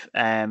save.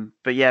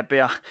 But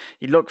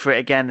you look for it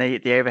again.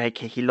 The overhead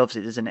kick, he loves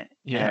it, doesn't it?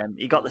 Yeah.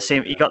 He got the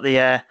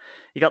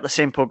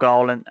simple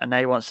goal, and now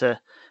he wants a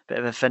bit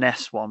of a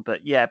finesse one.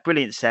 But yeah,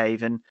 brilliant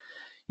save, and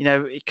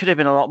it could have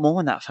been a lot more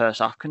in that first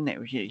half, couldn't it?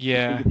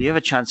 The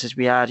other chances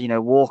we had,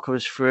 Walker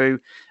was through.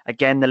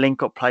 Again, the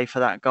link-up play for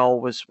that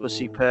goal was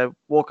superb.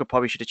 Walker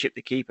probably should have chipped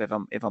the keeper,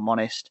 if I'm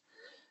honest.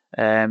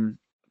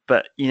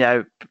 But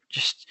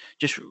just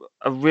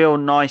a real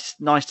nice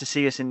to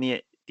see us in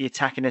the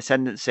attacking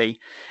ascendancy.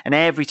 And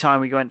every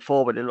time we went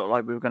forward, it looked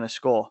like we were going to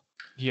score.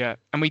 Yeah,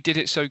 and we did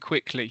it so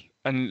quickly.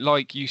 And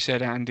like you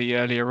said, Andy,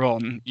 earlier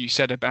on, you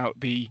said about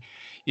the,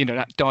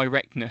 that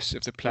directness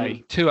of the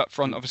play. 2 up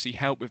front obviously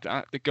helped with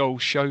that. The goal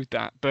showed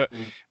that, but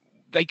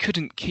they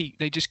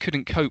just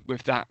couldn't cope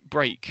with that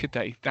break, could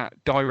they? That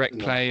direct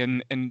play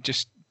and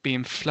just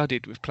being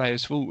flooded with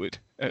players forward.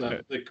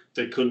 No,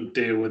 they couldn't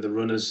deal with the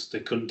runners.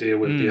 They couldn't deal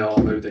with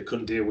Biamu. They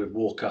couldn't deal with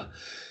Walker.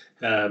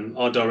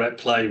 Our direct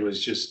play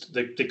was just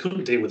they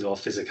couldn't deal with our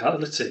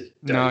physicality.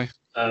 Dave. No.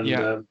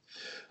 And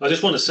I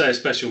just want to say a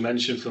special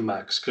mention for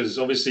Max, because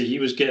obviously he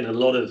was getting a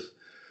lot of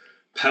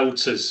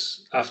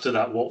pelters after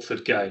that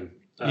Watford game.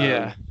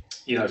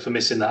 For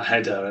missing that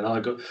header, and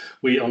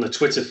on the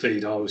Twitter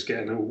feed I was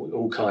getting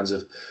all kinds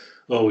of,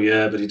 oh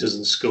yeah, but he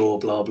doesn't score,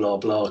 blah blah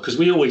blah. Because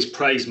we always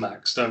praise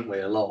Max, don't we,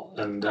 a lot?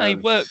 And he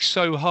works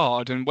so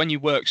hard, and when you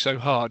work so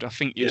hard, I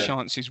think your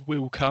chances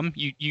will come.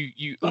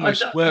 You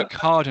almost work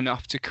hard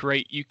enough to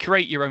create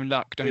your own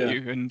luck, don't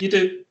you? And you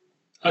do.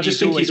 I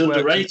just think he's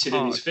underrated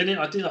in his finish.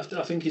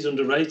 I think he's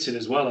underrated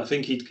as well. I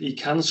think he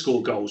can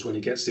score goals when he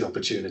gets the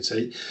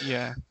opportunity.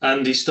 Yeah.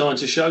 And he's starting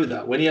to show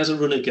that. When he has a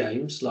run of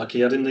games, like he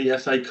had in the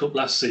FA Cup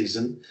last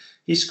season,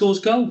 he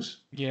scores goals.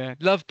 Yeah,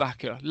 love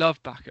Bakker.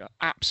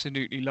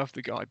 Absolutely love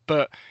the guy.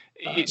 But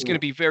it's going to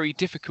be very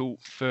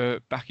difficult for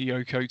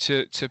Bakayoko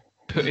to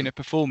put in a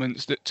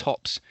performance that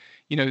tops,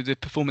 the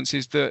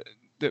performances that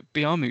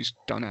Biamu's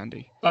done,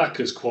 Andy.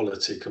 Bakker's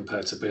quality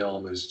compared to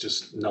Biamu's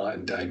just night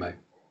and day, mate.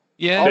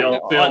 Yeah,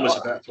 Biamu's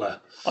a better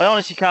player. I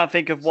honestly can't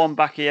think of one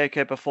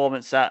Bakayoko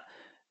performance that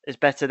is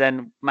better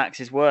than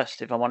Max's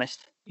worst, if I'm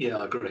honest. Yeah,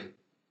 I agree.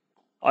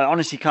 I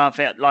honestly can't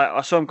think. Like,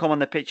 I saw him come on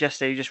the pitch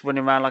yesterday, just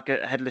running around like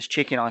a headless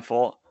chicken. I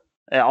thought,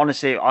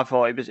 honestly,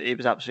 it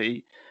was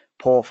absolutely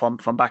poor from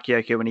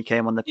Bakayoko when he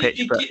came on the pitch.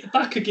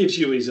 Bakker gives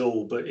you his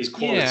all, but his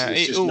quality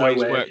is just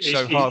nowhere.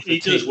 He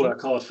does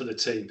work hard for the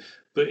team,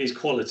 but his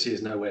quality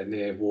is nowhere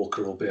near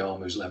Walker or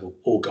Biamu's level,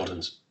 or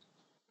Godden's,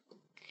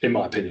 in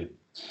my opinion.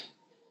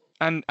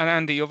 And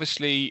Andy,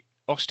 obviously,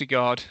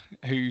 Ostergaard,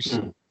 who's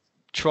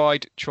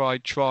tried,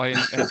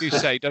 and do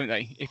say, don't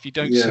they? If you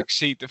don't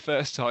succeed the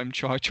first time,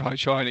 try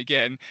and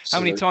again. Absolutely. How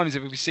many times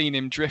have we seen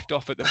him drift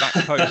off at the back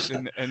post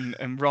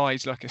and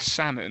rise like a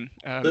salmon?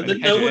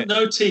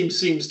 No team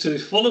seems to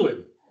follow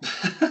him.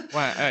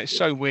 Wow, it's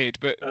so weird.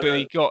 But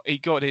he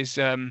got his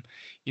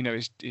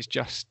his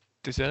just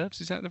deserves.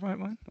 Is that the right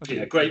one?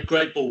 Yeah,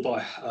 great ball by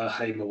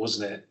Hamer,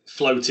 wasn't it?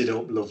 Floated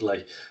up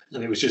lovely,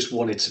 and it was just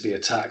wanted to be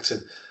attacked.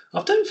 And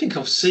I don't think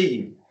I've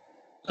seen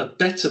a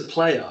better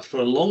player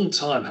for a long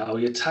time how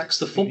he attacks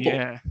the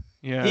football.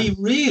 Yeah. He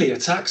really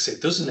attacks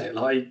it, doesn't it?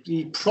 Like,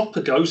 he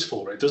proper goes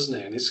for it, doesn't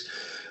he?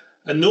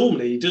 And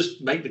normally he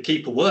does make the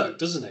keeper work,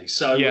 doesn't he?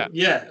 So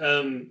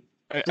and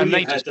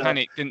they just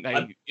panicked, didn't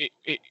they?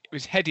 It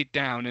was headed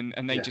down,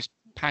 and they just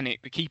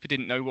panicked. The keeper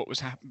didn't know what was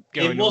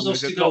going on. It was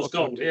Ostergaard's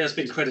goal. It has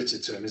been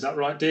credited to him. Is that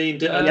right, Dean?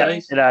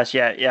 It has.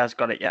 Yeah, it's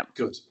got it. Yeah.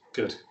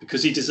 Good,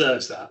 because he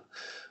deserves that.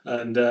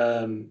 And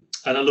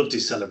I loved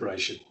his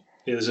celebration.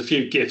 Yeah, there's a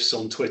few GIFs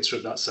on Twitter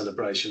of that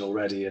celebration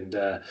already, and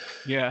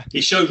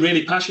he showed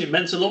really passion. It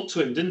meant a lot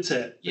to him, didn't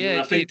it? Yeah,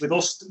 and I think with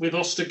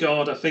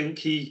Ostergaard, I think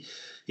he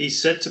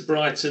said to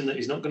Brighton that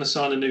he's not going to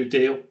sign a new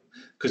deal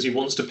because he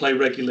wants to play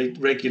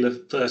regular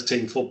first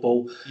team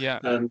football. Yeah,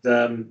 and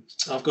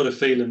I've got a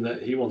feeling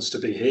that he wants to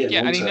be here.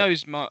 Yeah, and he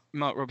knows Mark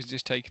Robbins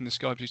is taking the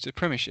Sky Blues to the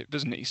Premiership,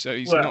 doesn't he? So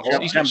he's not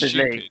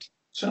stupid.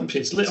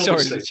 Champions League.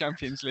 Sorry, the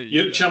Champions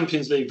League.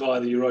 Champions League via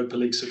the Europa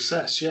League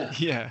success. Yeah.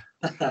 Yeah.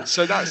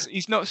 So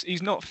he's not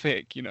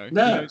thick, No. He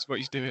knows what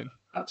he's doing.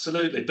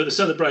 Absolutely, but the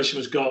celebration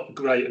was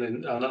great,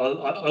 and I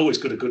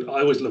always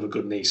love a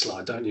good knee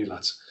slide, don't you,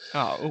 lads?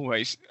 Oh,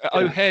 always.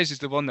 O'Hare's is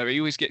the one though. He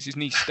always gets his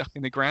knee stuck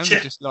in the ground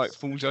and just like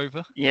falls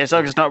over. Yeah, as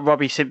long as it's not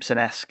Robbie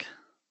Simpson-esque.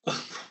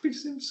 Robbie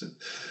Simpson.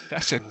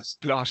 That's a blast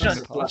That's from the a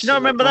past. blast. Do you not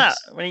remember that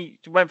That's- when he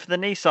went for the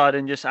knee side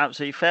and just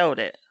absolutely failed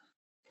it?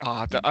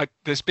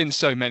 There's been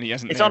so many,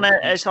 hasn't It's there? on.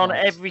 It's on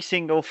Sides. every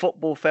single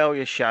football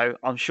failure show.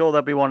 I'm sure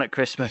there'll be one at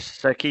Christmas.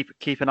 So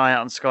keep an eye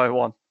out on Sky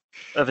One.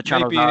 Other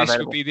channels Maybe are this will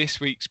available. be this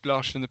week's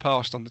blast from the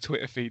past on the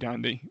Twitter feed,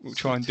 Andy. We'll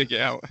try and dig it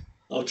out.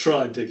 I'll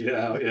try and dig it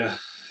out. Yeah,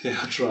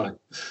 I'll try.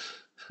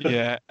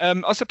 Yeah.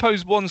 I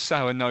suppose one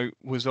sour note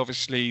was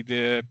obviously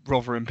the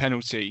Rotherham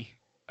penalty.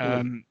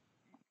 Ben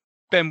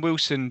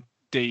Wilson,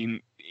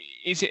 Dean,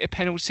 is it a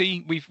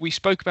penalty? We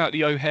spoke about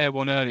the O'Hare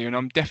one earlier, and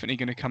I'm definitely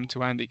going to come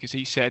to Andy because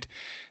he said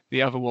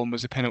the other one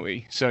was a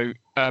penalty. So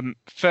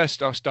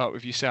first, I'll start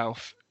with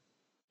yourself.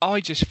 I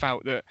just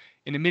felt that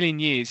in a million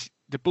years,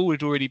 the ball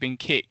had already been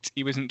kicked.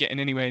 He wasn't getting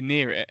anywhere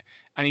near it.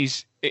 And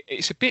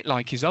it's a bit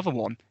like his other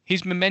one.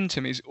 His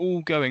momentum is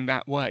all going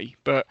that way.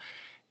 But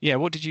yeah,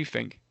 what did you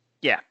think?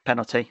 Yeah,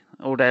 penalty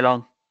all day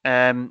long.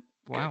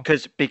 Wow.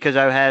 Because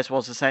O'Hare's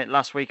was the same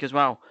last week as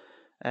well.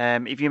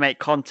 If you make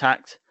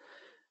contact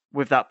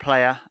with that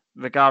player,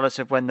 regardless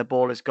of when the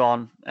ball is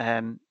gone,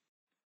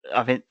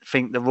 I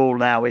think the rule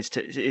now is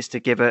to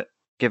give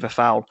a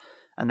foul,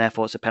 and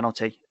therefore it's a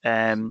penalty.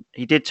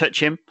 He did touch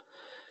him.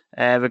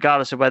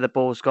 Regardless of where the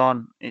ball's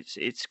gone,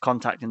 it's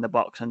contact in the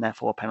box and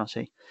therefore a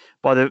penalty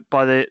by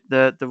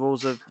the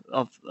rules of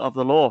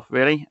the law,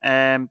 really.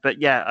 But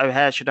yeah,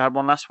 O'Hare should have had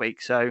one last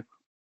week. So,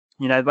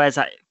 where's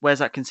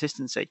that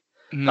consistency?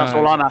 No, That's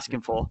all I'm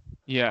asking for.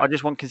 Yeah. I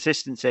just want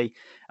consistency,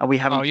 and we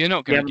haven't. Oh, you're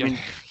not going to get.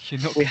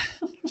 You're not.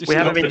 We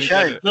haven't been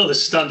shown. Not the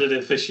standard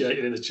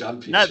officiating in the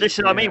Championship. No, this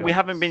is what I mean. We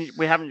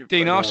haven't.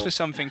 Dean, ask for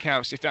something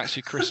else. If that's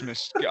your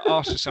Christmas,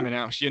 ask for something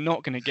else. You're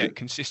not going to get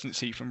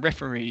consistency from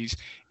referees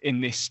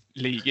in this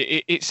league.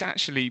 It's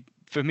actually,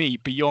 for me,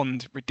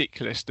 beyond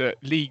ridiculous that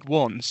League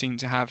One seemed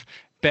to have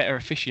better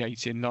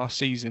officiating last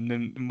season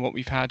than what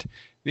we've had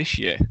this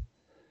year.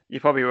 You're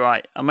probably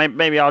right.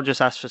 Maybe I'll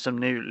just ask for some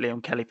new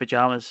Liam Kelly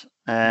pajamas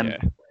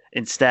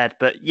instead.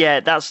 But yeah,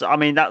 that's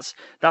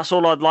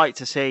all I'd like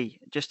to see.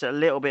 Just a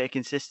little bit of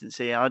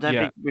consistency. I don't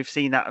think we've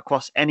seen that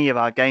across any of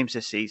our games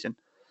this season.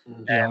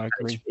 Yeah, I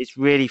agree. It's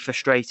really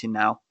frustrating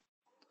now.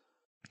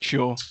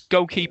 Sure.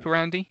 Goalkeeper,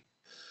 Andy?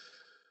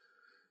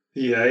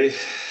 Yeah,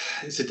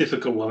 it's a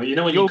difficult one.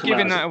 When you're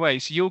giving that away.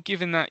 So you're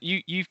giving that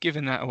you've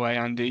given that away,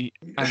 Andy,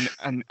 and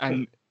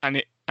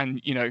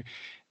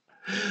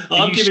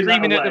Are you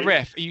screaming at the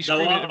ref? Are you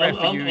screaming at the ref?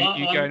 Are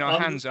you going, our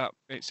hands up?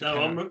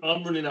 I'm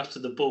running after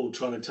the ball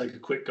trying to take a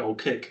quick goal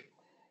kick.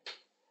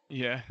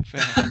 Yeah,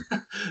 fair.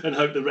 And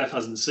hope the ref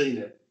hasn't seen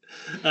it.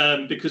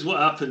 Because what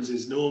happens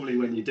is normally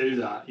when you do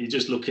that, you're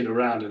just looking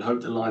around and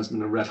hope the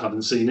linesman and ref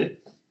haven't seen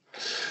it.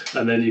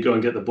 And then you go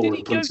and get the ball. Did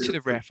he go to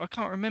the ref? I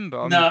can't remember.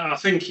 I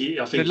think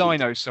the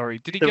Lino, sorry.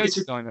 Did he go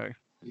to Lino?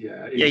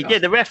 Yeah. Yeah,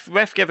 the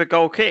ref gave a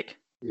goal kick.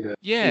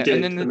 Yeah,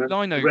 and then the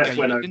Lino ref gave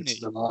went it, over didn't to he?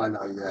 the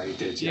Lino, he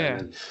did.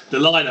 Yeah. The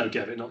Lino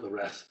gave it, not the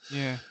ref.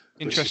 Yeah.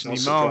 Interestingly,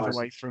 miles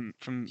away from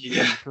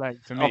play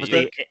for me.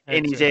 Obviously,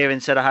 in his ear,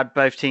 instead I had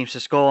both teams to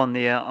score on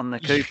the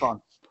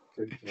coupon.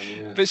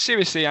 But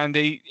seriously,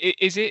 Andy,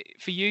 is it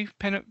for you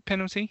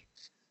penalty?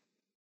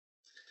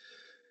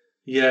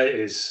 Yeah, it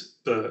is,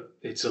 but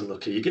it's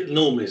unlucky.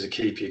 Normally as a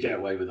keeper, you get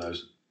away with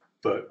those,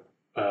 but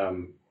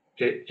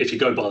if you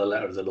go by the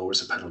letter of the law,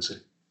 it's a penalty.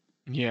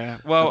 Yeah,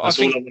 well, that's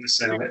I think all I want to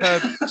say on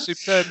it.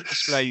 Superb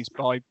displays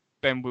by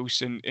Ben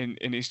Wilson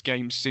in his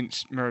games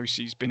since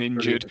Morosi's been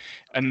injured.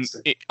 And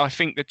I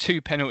think the two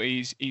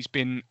penalties, he's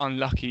been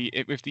unlucky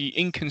with the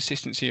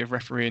inconsistency of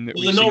refereeing that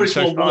we've seen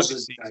so far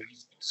this season.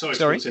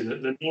 Sorry.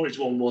 The Norwich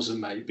one wasn't,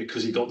 mate,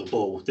 because he got the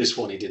ball. This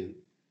one he didn't.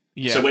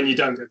 Yeah. So when you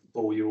don't get the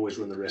ball, you always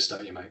run the risk,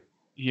 don't you, mate?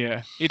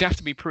 Yeah, he'd have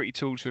to be pretty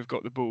tall to have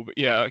got the ball, but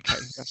yeah, okay.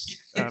 That's,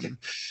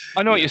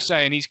 I know what you're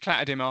saying. He's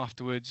clattered him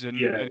afterwards, and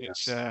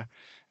it's a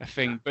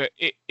thing. But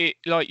it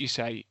like you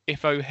say,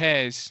 if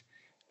O'Hare's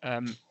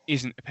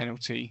isn't a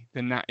penalty,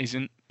 then that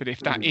isn't. But if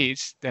that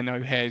is, then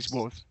O'Hare's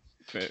was.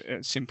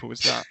 As simple as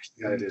that.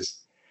 Yeah, it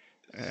is.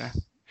 Yeah.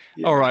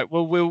 All right.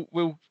 Well,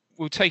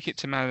 we'll take it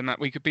to man of the match.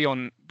 We could be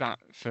on that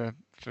for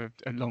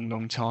a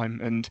long time,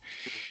 and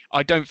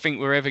I don't think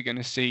we're ever going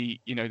to see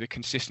the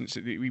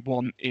consistency that we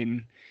want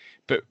in.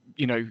 But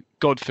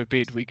God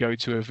forbid we go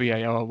to a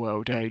VAR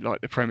world,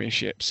 like the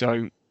Premiership.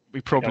 So we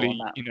probably,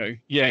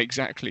 yeah,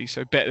 exactly.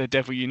 So bet the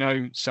devil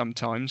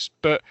sometimes.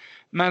 But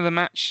man of the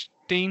match,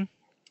 Dean?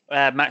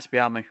 Max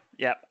Biamou.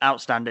 Yeah,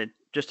 outstanding.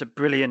 Just a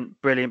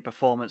brilliant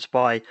performance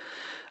by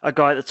a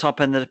guy at the top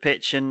end of the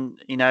pitch, and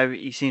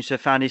he seems to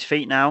have found his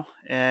feet now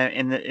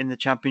in the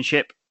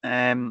Championship.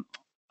 The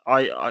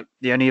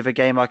only other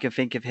game I can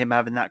think of him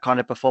having that kind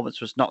of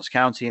performance was Notts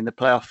County in the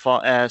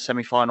playoff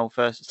semi-final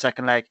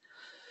second leg.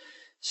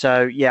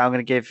 So yeah, I'm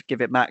going to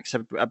give it Max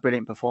a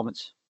brilliant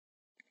performance.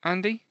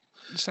 Andy,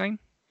 the same?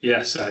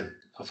 Yes, I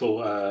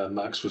thought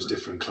Max was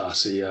different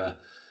class. He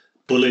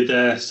bullied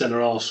their centre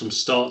halves from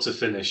start to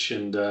finish,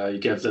 and he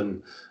gave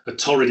them a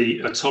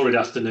torrid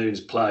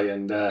afternoon's play.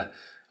 And I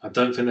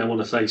don't think they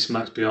want to face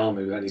Max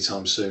Biamou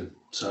anytime soon.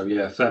 So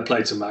yeah, fair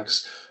play to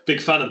Max.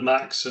 Big fan of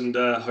Max, and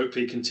hope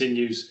he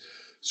continues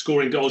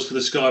scoring goals for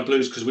the Sky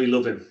Blues because we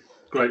love him.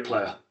 Great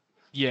player.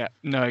 Yeah,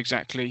 no,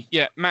 exactly.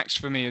 Yeah, Max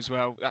for me as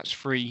well. That's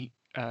 3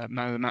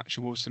 man of the match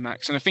awards to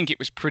Max, and I think it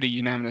was pretty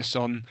unanimous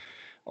on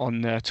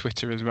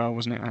Twitter as well,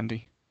 wasn't it,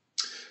 Andy?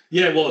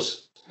 Yeah, it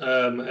was.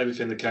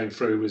 Everything that came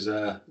through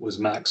was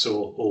Max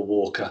or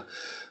Walker.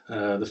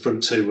 The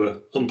front 2 were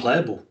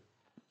unplayable.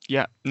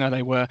 Yeah, no,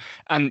 they were.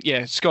 And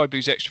yeah, Sky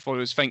Blues Extra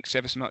followers, thanks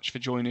ever so much for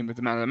joining with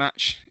the man of the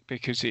match,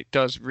 because it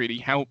does really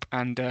help.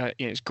 And yeah,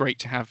 it's great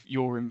to have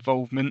your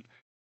involvement.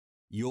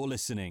 You're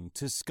listening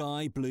to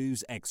Sky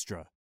Blues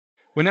Extra.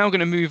 We're now going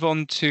to move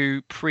on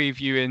to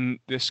previewing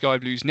the Sky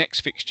Blues'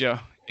 next fixture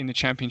in the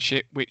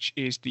Championship, which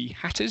is the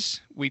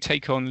Hatters. We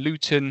take on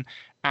Luton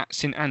at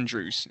St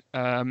Andrews.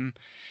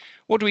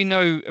 What do we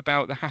know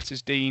about the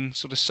Hatters, Dean?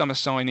 Sort of summer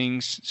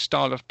signings,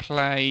 style of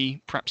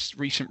play, perhaps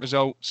recent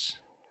results?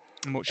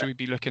 And what should we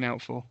be looking out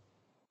for?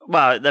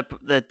 Well,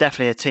 they're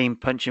definitely a team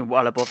punching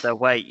well above their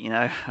weight.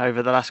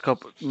 Over the last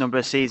number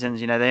of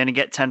seasons, they only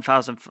get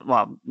 10,000.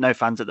 Well, no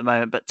fans at the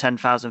moment, but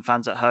 10,000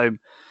 fans at home.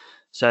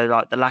 So,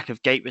 like, the lack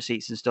of gate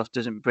receipts and stuff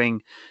doesn't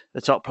bring the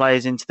top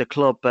players into the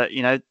club. But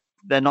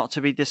they're not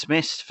to be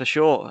dismissed for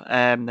sure.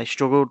 They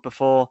struggled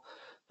before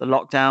the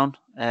lockdown,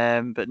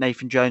 but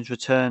Nathan Jones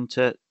returned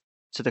to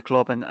the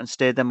club and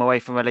steered them away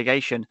from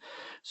relegation.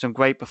 Some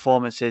great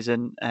performances,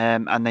 and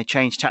they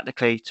changed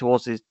tactically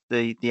towards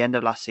the end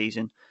of last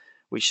season,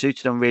 which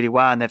suited them really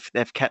well, and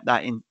they've kept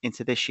that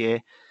into this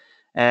year.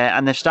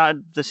 And they've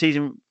started the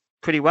season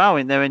pretty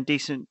well. They're in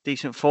decent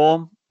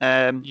form.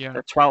 They're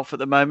 12th at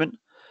the moment.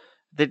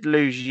 Did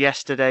lose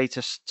yesterday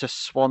to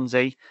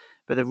Swansea,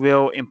 but the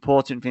real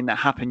important thing that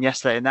happened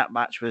yesterday in that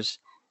match was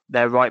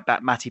their right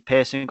back Matty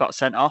Pearson got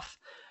sent off.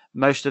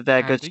 Most of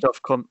their good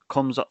stuff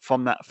comes up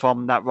from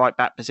that right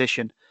back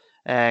position,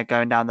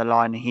 going down the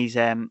line. He's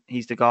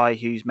the guy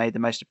who's made the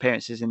most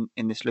appearances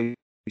in this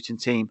Luton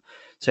team,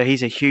 so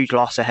he's a huge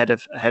loss ahead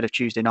of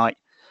Tuesday night,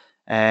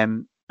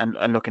 and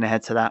looking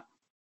ahead to that.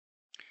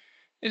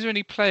 Is there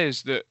any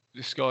players that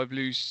the Sky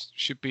Blues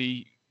should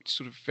be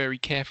sort of very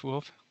careful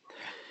of?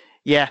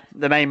 Yeah,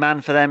 the main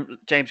man for them,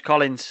 James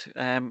Collins,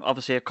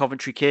 obviously a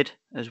Coventry kid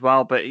as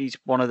well, but he's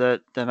one of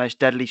the most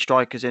deadly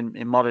strikers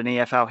in modern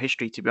EFL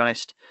history, to be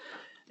honest,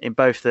 in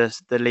both the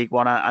League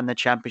One and the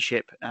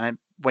Championship. And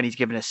when he's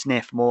given a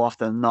sniff, more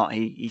often than not,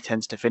 he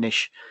tends to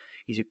finish.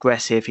 He's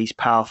aggressive, he's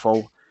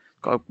powerful,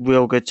 got a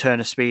real good turn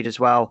of speed as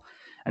well.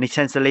 And he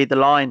tends to lead the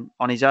line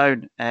on his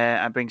own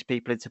and brings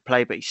people into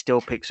play, but he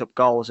still picks up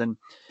goals. And,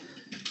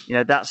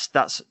 that's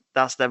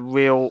the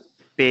real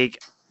big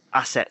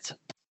asset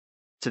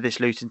to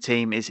this Luton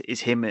team is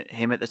him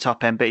at the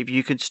top end. But if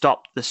you can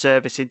stop the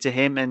service into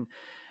him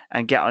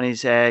and get on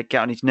his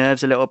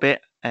nerves a little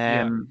bit,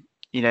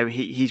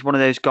 he's one of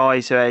those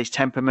guys who his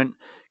temperament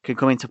can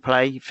come into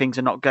play. If things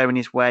are not going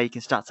his way, he can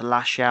start to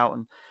lash out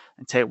and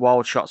take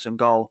wild shots on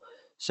goal.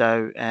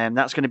 So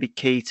that's going to be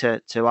key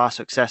to our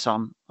success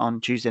on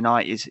Tuesday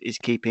night is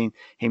keeping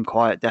him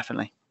quiet,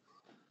 definitely.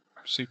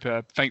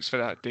 Superb. Thanks for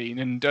that, Dean.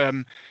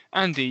 And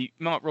Andy,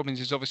 Mark Robins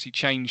has obviously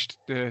changed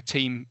the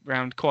team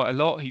around quite a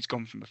lot. He's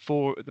gone from a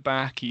 4 at the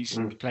back. He's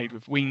played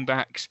with wing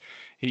backs.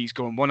 He's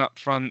gone 1 up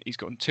front. He's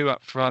gone 2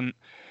 up front.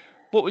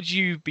 What would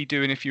you be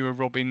doing if you were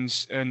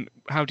Robins? And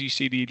how do you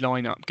see the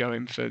lineup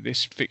going for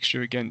this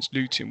fixture against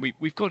Luton?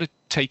 We've got to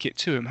take it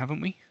to him,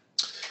 haven't we?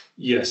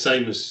 Yeah,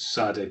 same as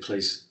Saturday,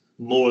 please.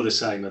 More of the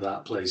same of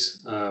that,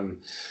 please.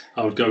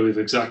 I would go with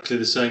exactly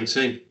the same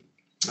team.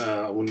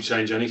 I wouldn't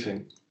change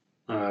anything.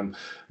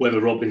 Whether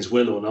Robins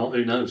will or not,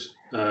 who knows?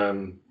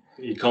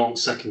 You can't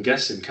second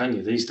guess him, can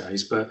you, these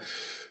days? But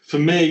for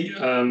me,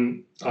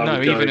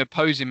 even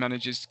opposing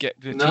managers get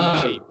the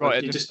team sheet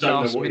right at the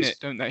last minute,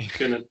 don't they?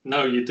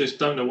 No, you just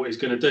don't know what he's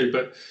going to do.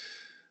 But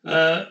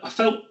I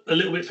felt a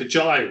little bit for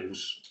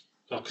Giles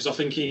because I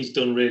think he's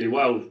done really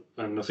well,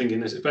 and I think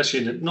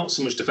especially not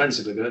so much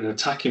defensively, but an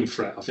attacking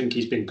threat. I think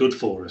he's been good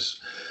for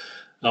us.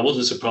 I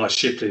wasn't surprised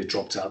Shipley had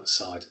dropped out the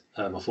side.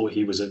 I thought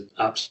he was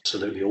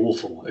absolutely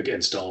awful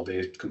against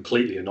Derby,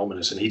 completely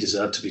anonymous, and he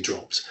deserved to be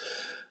dropped.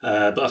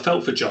 But I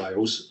felt for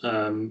Giles.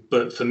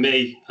 But for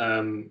me,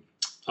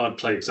 I'd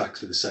play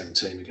exactly the same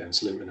team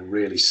against Luton and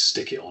really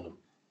stick it on them.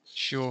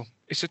 Sure.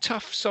 It's a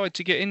tough side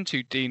to get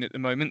into, Dean, at the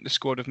moment, the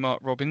squad of Mark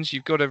Robins.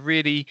 You've got to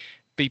really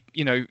be,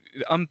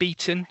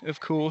 unbeaten, of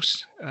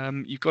course.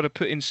 You've got to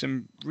put in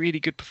some really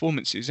good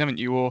performances, haven't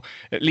you? Or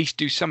at least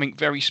do something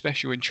very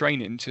special in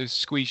training to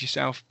squeeze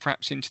yourself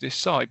perhaps into this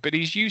side. But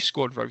he's used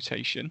squad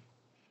rotation.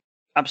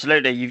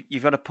 Absolutely.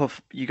 You've got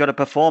to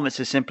perform. It's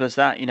as simple as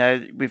that.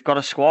 We've got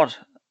a squad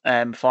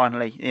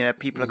finally.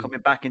 People are coming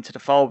back into the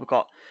fold. We've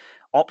got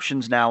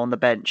options now on the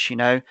bench,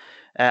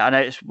 I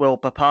noticed Will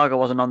Papaga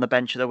wasn't on the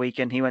bench at the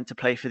weekend. He went to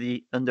play for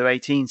the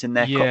under-18s in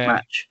their cup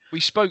match. We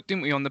spoke,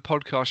 didn't we, on the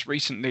podcast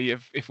recently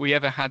of if we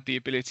ever had the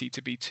ability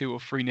to be 2 or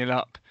 3-0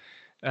 up,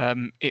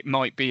 it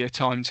might be a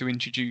time to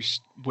introduce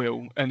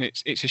Will. And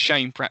it's a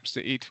shame perhaps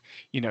that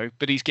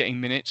but he's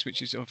getting minutes,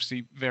 which is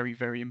obviously very,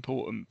 very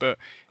important. But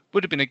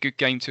would have been a good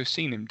game to have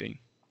seen him, Dean.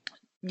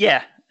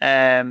 Yeah,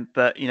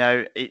 but,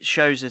 it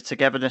shows the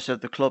togetherness of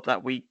the club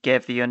that we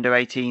gave the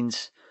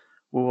under-18s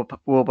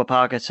Wilbur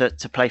Parker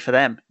to play for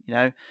them. You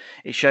know,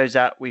 it shows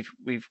that we've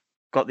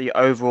got the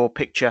overall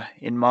picture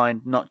in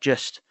mind, not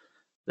just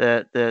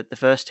the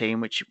first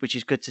team, which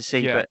is good to see.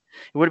 Yeah. But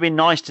it would have been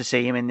nice to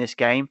see him in this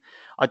game.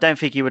 I don't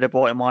think he would have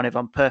brought him on, if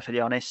I'm perfectly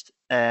honest.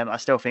 I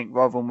still think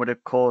Rotherham were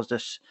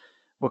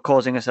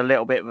causing us a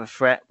little bit of a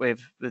threat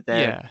with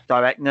their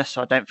directness.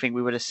 I don't think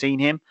we would have seen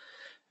him.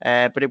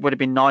 But it would have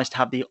been nice to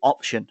have the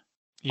option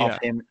of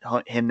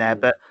him there.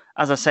 But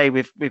as I say,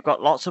 we've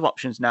got lots of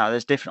options now.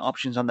 There's different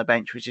options on the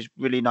bench, which is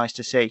really nice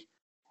to see.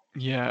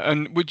 Yeah,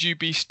 and would you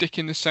be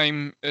sticking the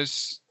same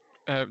as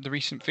the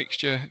recent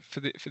fixture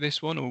for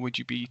this one, or would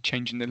you be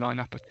changing the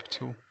lineup at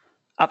all?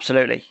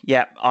 Absolutely,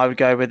 yeah. I would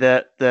go with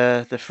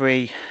the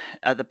three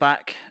at the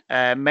back,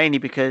 mainly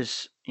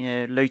because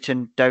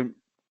Luton don't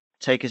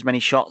take as many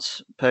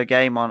shots per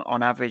game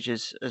on average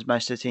as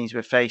most of the teams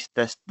we've faced.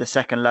 They're the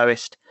second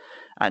lowest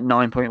at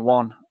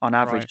 9.1 on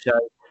average. Right. So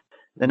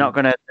they're not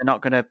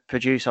gonna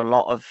produce a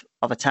lot of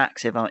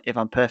attacks if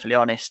I'm perfectly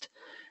honest.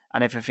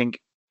 And if I think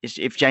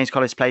if James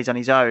Collins plays on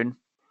his own,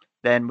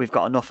 then we've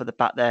got enough at the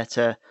back there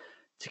to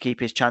keep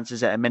his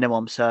chances at a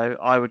minimum. So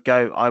I would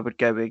go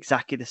with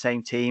exactly the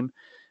same team.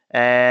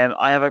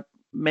 I have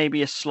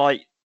maybe a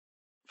slight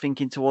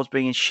thinking towards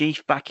bringing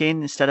Sheaf back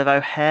in instead of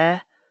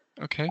O'Hare.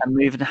 Okay. And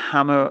moving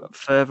Hammer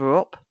further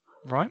up.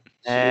 Right.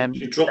 So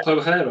you drop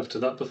O'Hare after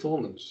that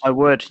performance? I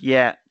would,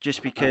 yeah.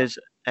 Just because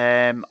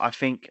I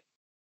think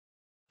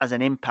as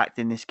an impact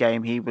in this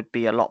game, he would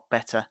be a lot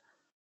better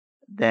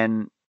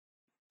than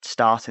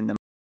starting them.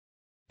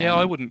 Yeah,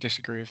 I wouldn't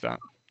disagree with that.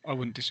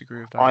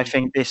 I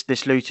think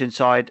this Luton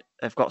side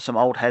have got some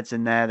old heads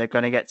in there. They're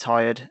going to get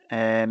tired.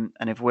 And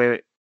if we're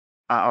at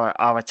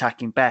our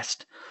attacking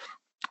best,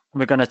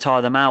 we're going to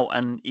tire them out.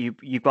 And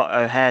you've got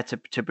O'Hare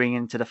to bring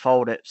into the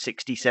fold at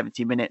 60,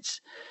 70 minutes.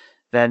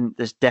 Then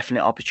there's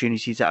definite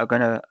opportunities that are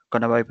going to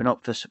open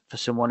up for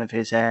someone of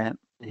his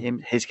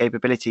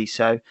capabilities.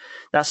 So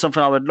that's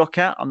something I would look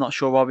at. I'm not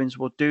sure Robins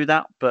will do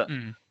that, but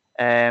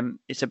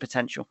it's a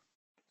potential.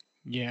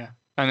 Yeah.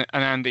 And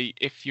Andy,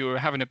 if you were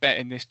having a bet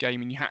in this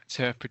game and you had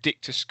to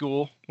predict a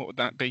score, what would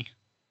that be?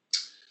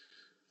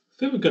 I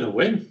think we're going to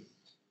win.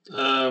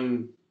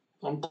 I'm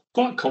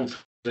quite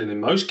confident in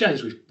most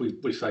games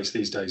we face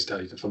these days,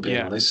 Dave, if I'm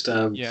being honest.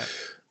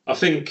 I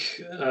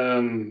think...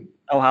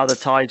 how the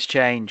tides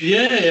change.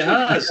 Yeah, it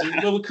has.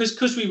 Well,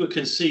 because we were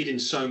conceding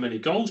so many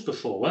goals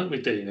before, weren't we,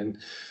 Dean? And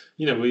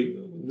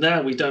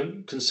we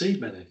don't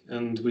concede many,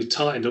 and we've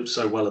tightened up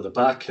so well at the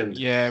back. And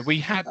we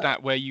had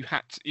that where you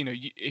had to,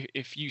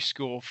 if you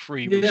score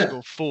 3, we'll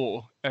score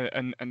 4,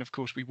 and of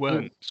course we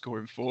weren't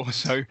scoring 4.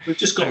 So we've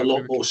just got a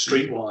lot more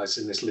streetwise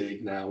in this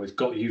league now. We've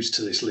got used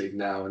to this league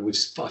now, and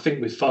I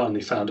think we've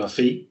finally found our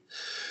feet.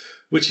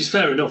 Which is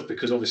fair enough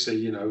because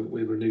obviously,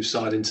 we were a new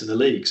side into the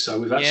league. So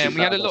we've actually... Yeah, and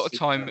we had a lot of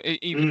time,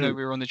 even though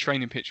we were on the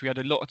training pitch, we had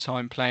a lot of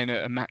time playing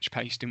at a match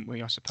pace, didn't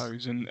we, I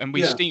suppose? And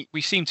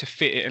we seem to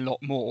fit it a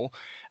lot more.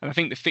 And I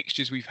think the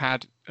fixtures we've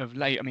had of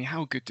late, I mean,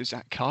 how good does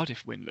that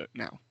Cardiff win look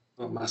now?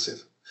 Oh,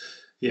 massive.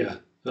 Yeah,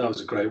 that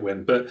was a great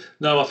win. But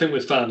no, I think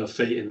we've found our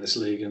feet in this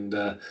league. And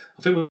I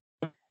think we're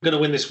going to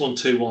win this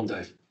 1-2-1,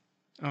 Dave.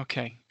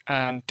 Okay.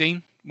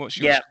 Dean, what's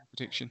your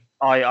prediction?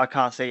 I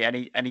can't see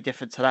any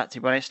difference to that, to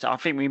be honest. I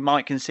think we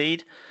might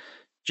concede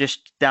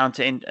just down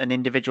to an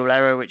individual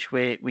error, which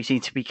we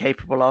seem to be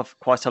capable of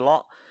quite a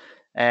lot.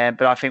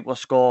 But I think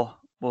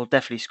we'll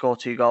definitely score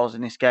 2 goals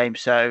in this game.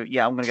 So,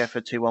 yeah, I'm going to go for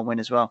a 2-1 win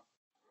as well.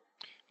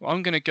 Well,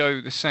 I'm going to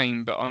go the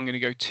same, but I'm going to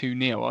go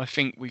 2-0. I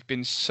think we've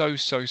been so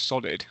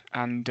solid,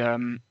 and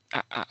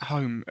at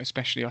home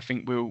especially, I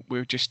think we'll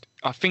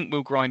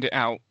grind it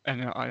out,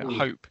 and I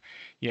hope,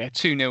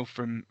 2-0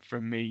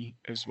 from me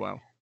as well.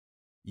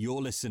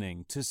 You're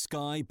listening to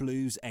Sky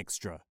Blues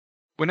Extra.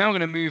 We're now going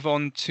to move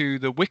on to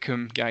the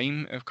Wycombe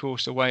game, of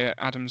course, away at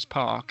Adams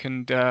Park,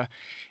 and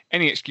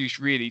any excuse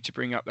really to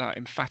bring up that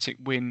emphatic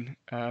win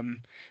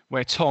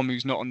where Tom,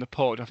 who's not on the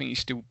pod, I think he's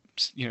still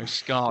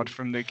scarred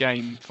from the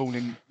game,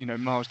 falling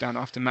miles down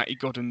after Matty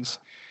Godden's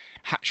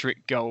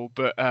hat-trick goal.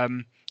 But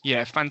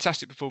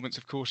fantastic performance,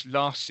 of course,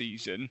 last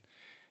season.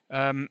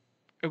 Are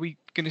we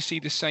going to see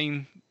the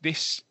same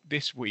this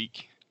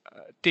week?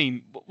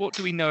 Dean, what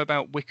do we know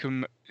about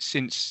Wycombe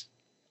since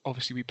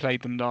obviously we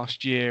played them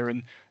last year,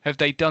 and have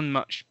they done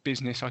much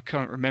business? I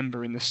can't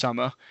remember in the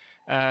summer.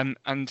 And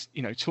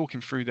talking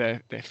through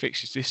their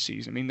fixtures this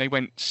season, I mean, they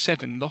went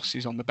 7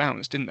 losses on the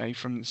bounce, didn't they,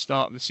 from the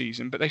start of the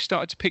season? But they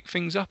started to pick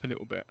things up a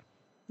little bit.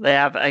 They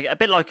have a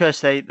bit like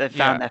us. They've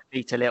found their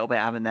feet a little bit,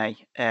 haven't they?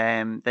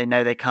 They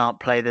know they can't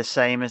play the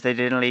same as they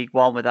did in League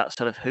One with that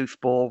sort of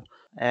hoofball.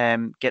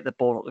 Get the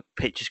ball up the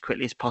pitch as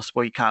quickly as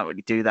possible. You can't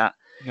really do that.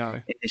 No.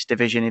 In this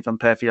division, if I'm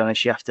perfectly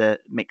honest, you have to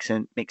mix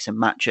and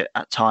match it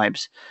at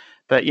times.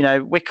 But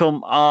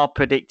Wycombe are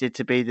predicted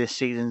to be this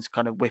season's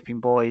kind of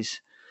whipping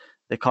boys,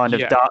 the kind of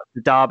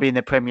the derby in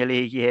the Premier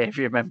League year, if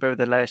you remember,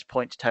 the lowest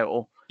points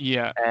total.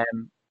 Yeah.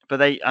 But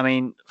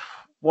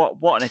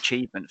what an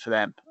achievement for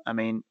them. I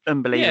mean,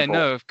 unbelievable. Yeah,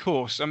 no, of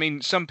course. I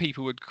mean, some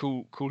people would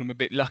call them a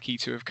bit lucky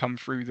to have come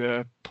through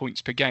the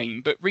points per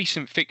game, but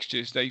recent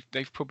fixtures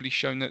they've probably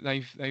shown that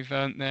they've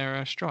earned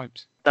their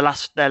stripes.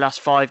 Their last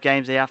 5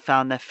 games, they have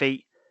found their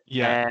feet.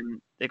 Yeah,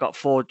 they got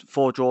four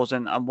draws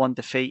and 1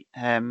 defeat.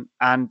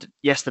 And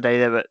yesterday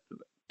they were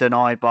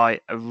denied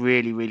by a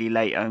really, really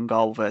late own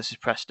goal versus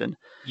Preston.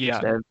 Yeah,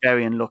 so they're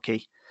very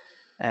unlucky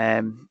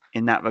in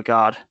that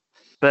regard.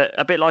 But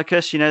a bit like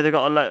us, they've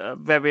got a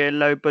very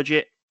low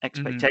budget.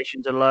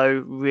 Expectations are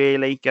low,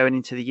 really, going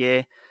into the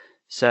year.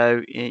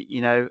 So,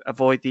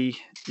 avoid the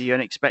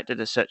unexpected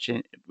as such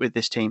with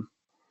this team.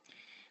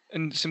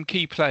 And some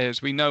key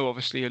players. We know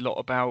obviously a lot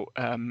about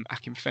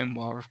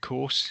Akinfenwa, of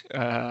course.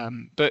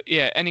 But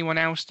yeah, anyone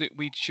else that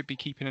we should be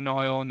keeping an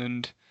eye on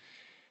and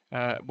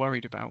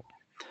worried about?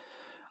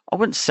 I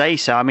wouldn't say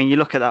so. I mean, you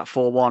look at that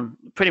 4-1,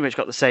 pretty much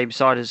got the same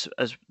side as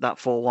that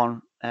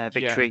 4-1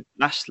 victory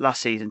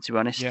last season, to be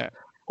honest. Yeah.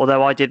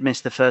 Although I did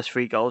miss the first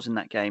 3 goals in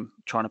that game,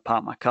 trying to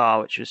park my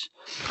car, which was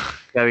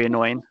very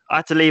annoying. I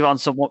had to leave on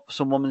some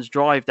woman's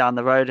drive down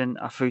the road, and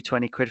I threw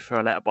 20 quid for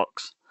a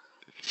letterbox.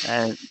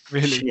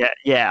 Really?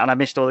 Yeah, and I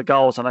missed all the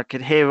goals, and I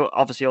could hear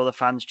obviously all the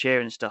fans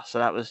cheering and stuff. So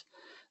that was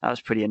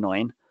pretty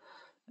annoying.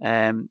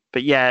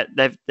 But yeah,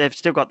 they've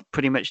still got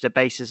pretty much the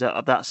bases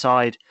of that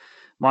side,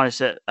 minus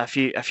a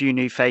few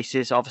new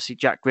faces. Obviously,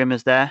 Jack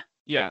Grimmer's there.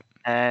 Yeah.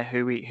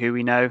 Who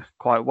we know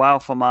quite well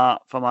from our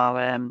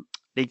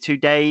League 2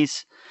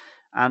 days.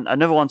 And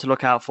another one to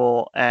look out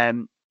for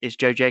is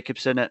Joe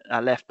Jacobson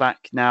at left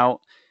back. Now,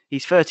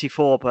 he's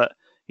 34, but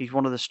he's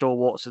one of the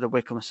stalwarts of the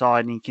Wycombe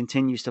side, and he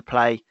continues to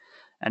play.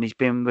 And he's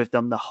been with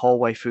them the whole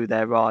way through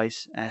their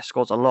rise.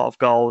 Scores a lot of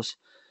goals,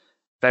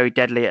 very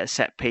deadly at a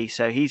set piece.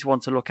 So he's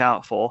one to look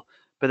out for.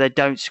 But they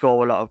don't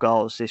score a lot of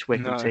goals, this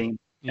Wycombe team.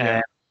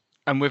 Yeah.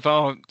 And with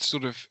our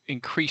sort of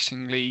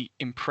increasingly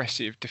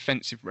impressive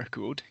defensive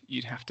record,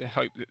 you'd have to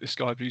hope that the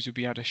Sky Blues would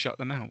be able to shut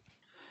them out.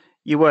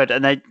 You would,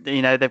 and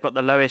they've got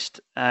the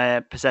lowest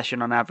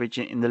possession on average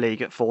in the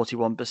league at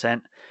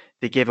 41%.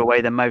 They give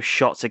away the most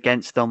shots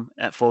against them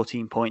at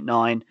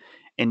 14.9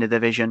 in the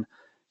division.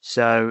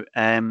 So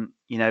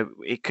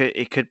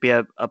it could be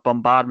a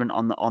bombardment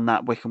on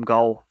that Wycombe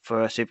goal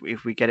for us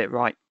if we get it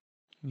right.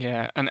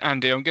 Yeah, and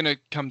Andy, I'm going to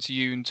come to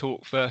you and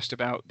talk first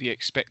about the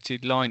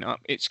expected lineup.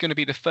 It's going to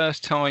be the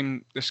first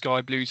time the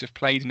Sky Blues have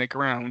played in a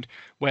ground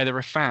where there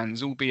are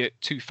fans, albeit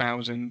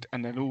 2,000,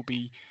 and they'll all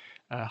be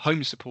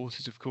home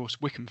supporters, of course,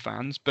 Wycombe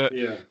fans, but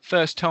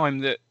first time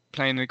that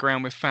playing in a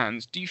ground with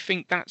fans. Do you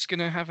think that's going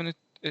to have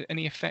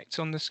any effect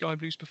on the Sky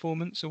Blues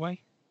performance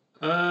away?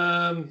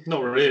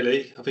 Not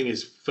really. I think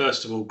it's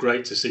first of all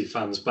great to see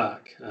fans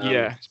back.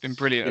 It's been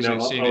brilliant. I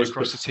was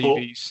across the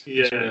TVs.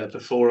 Yeah,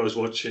 before I was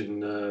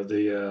watching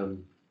the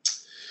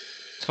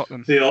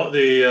Tottenham,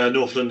 the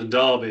North London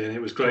derby, and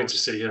it was great to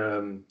see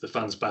the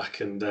fans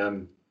back.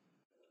 And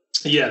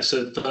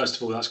so first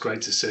of all, that's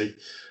great to see.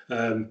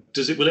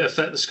 Will it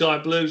affect the Sky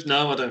Blues?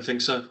 No, I don't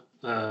think so.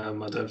 I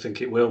don't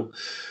think it will.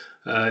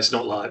 It's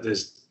not like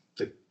there's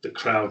the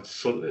crowd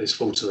is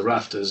full to the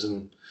rafters,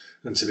 and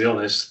to be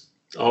honest,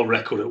 our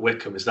record at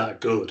Wycombe is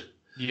that good.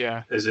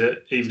 Yeah.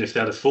 Even if they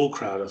had a full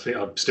crowd, I think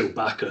I'd still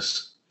back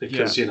us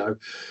because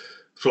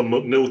from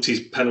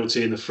McNulty's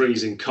penalty in the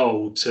freezing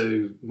cold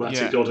to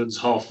Matty Godden's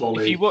half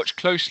volley. If you watch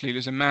closely,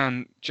 there's a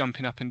man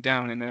jumping up and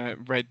down in a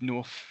red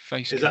North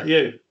face coat. Is that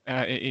you?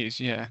 It is,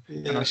 yeah.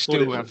 And I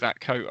still have that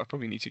coat. I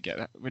probably need to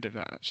get rid of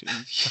that actually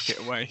and chuck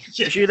it away.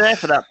 Was you there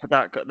for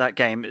that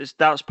game?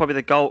 That was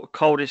probably the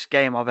coldest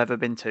game I've ever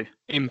been to.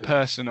 In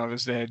person, I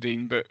was there,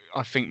 Dean, but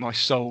I think my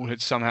soul had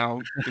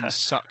somehow been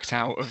sucked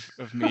out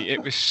of me.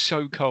 It was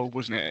so cold,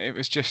 wasn't it? It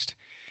was just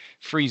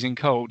freezing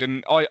cold.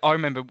 And I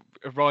remember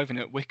arriving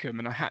at Wycombe,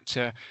 and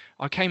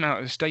I came out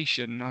of the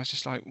station and I was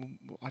just like,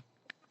 I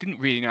didn't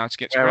really know how to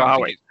get to where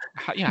are we?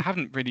 I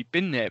haven't really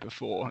been there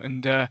before,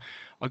 and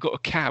I got a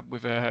cab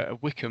with a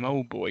Wycombe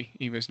old boy.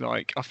 He was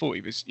like, I thought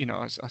he was,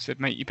 I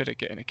said, mate, you better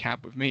get in a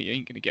cab with me. You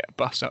ain't going to get a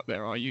bus up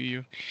there, are you?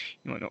 You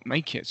might not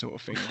make it, sort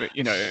of thing. But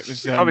it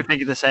was probably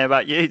thinking the same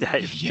about you,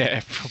 Dave.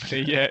 Yeah,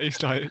 probably. Yeah,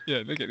 it's like,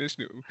 look at this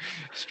little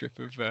strip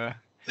of but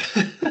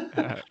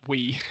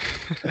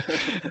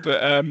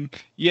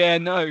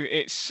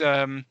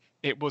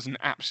it was an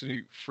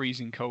absolute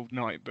freezing cold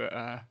night,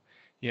 but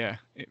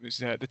it was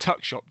the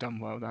tuck shop done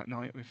well that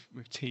night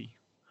with tea.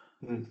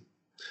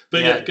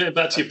 But getting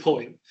back to your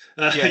point.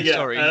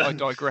 Sorry, I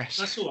digress.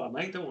 That's all right,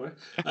 mate. Don't worry.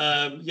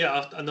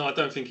 I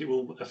don't think it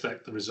will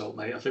affect the result,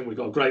 mate. I think we've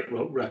got a great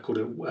record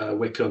at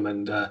Wycombe,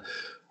 and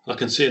I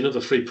can see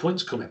another 3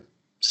 points coming.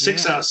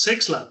 6 out of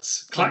 6,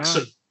 lads.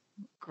 Klaxon.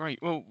 Great.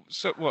 Well,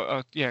 so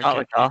what? Start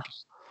the car.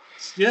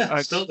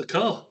 Yeah, start the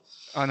car.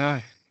 I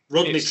know.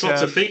 Rodney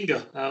trots a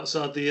finger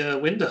outside the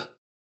window.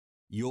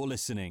 You're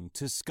listening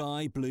to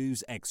Sky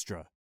Blues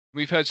Extra.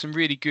 We've heard some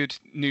really good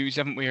news,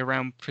 haven't we,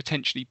 around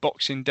potentially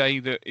Boxing Day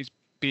that is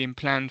being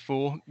planned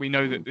for. We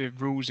know that the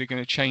rules are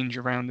going to change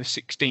around the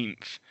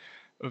 16th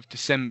of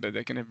December.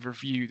 They're going to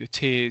review the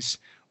tiers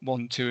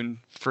 1, 2 and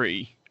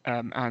 3,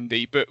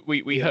 Andy. But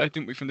we heard,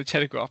 didn't we, from the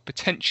Telegraph,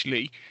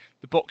 potentially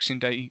Boxing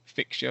Day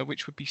fixture,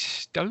 which would be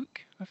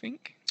Stoke, I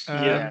think.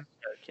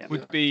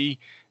 Would be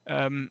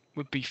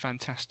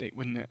fantastic,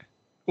 wouldn't it?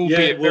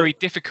 Albeit very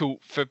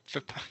difficult for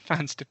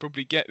fans to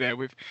probably get there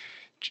with,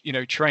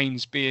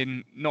 trains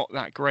being not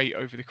that great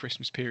over the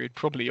Christmas period,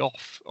 probably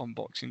off on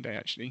Boxing Day,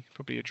 actually.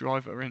 Probably a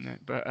driver, isn't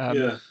it? But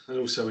and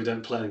also we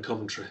don't play in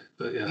Coventry.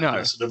 But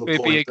that's another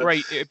it'd point.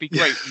 It'd be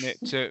great,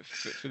 wouldn't it,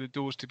 for the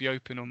doors to be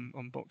open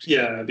on Boxing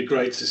Day. Yeah, it'd be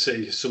great to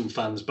see some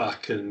fans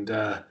back, and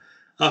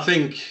I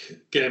think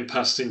getting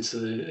past into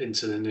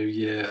the new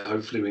year,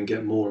 hopefully we can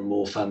get more and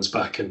more fans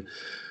back and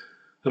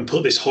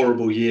put this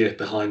horrible year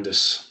behind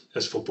us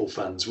as football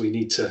fans. We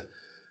need to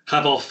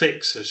have our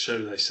fix, as so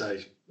they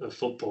say, of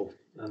football.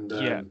 And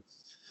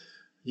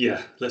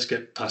let's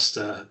get past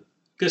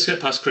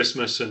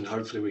Christmas, and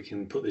hopefully we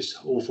can put this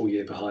awful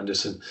year behind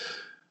us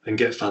and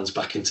get fans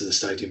back into the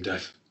stadium,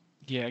 Dave.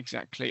 Yeah,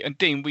 exactly. And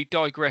Dean, we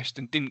digressed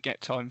and didn't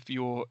get time for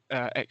your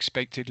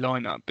expected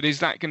lineup. But is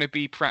that going to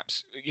be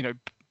perhaps,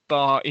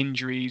 bar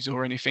injuries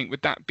or anything?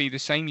 Would that be the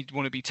same? You'd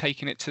want to be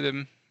taking it to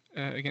them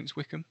against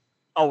Wycombe?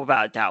 Oh,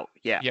 without a doubt.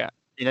 Yeah.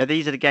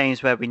 These are the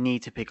games where we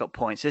need to pick up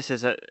points. This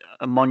is a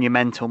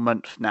monumental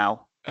month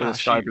now for the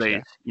Sky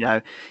Blues. Yeah.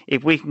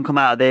 If we can come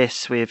out of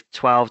this with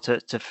 12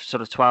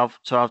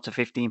 to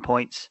 15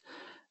 points,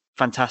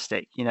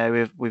 fantastic.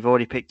 We've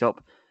already picked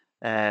up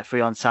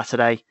 3 on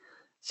Saturday.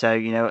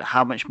 So,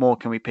 how much more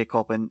can we pick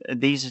up? And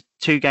these are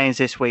 2 games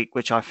this week,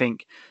 which I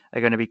think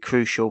are going to be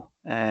crucial,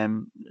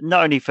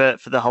 not only for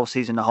the whole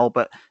season as a whole,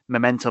 but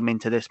momentum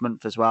into this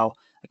month as well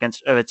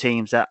against other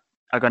teams that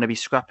are going to be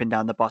scrapping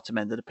down the bottom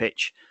end of the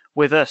pitch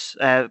with us,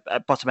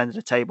 bottom end of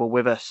the table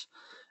with us.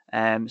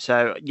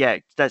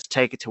 Let's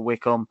take it to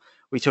Wycombe.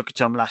 We took it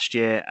to them last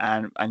year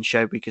and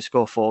showed we could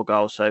score 4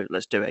 goals. So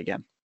let's do it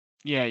again.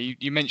 Yeah,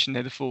 you mentioned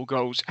there the 4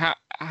 goals.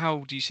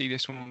 How do you see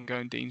this one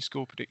going, Dean?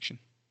 Score prediction?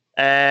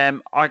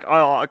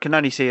 I can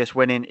only see us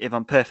winning, if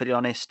I'm perfectly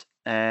honest.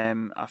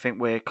 I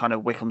think we're kind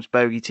of Wycombe's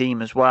bogey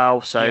team as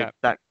well, so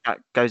that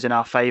goes in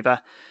our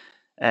favour.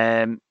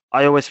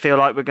 I always feel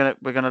like we're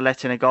gonna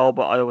let in a goal,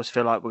 but I always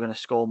feel like we're gonna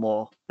score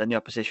more than the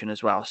opposition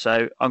as well.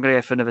 So I'm gonna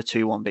go for another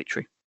 2-1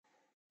 victory.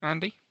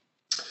 Andy?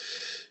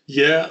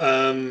 Yeah,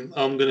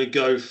 I'm going to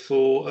go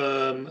for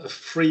a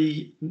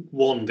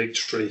 3-1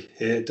 victory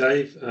here,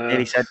 Dave.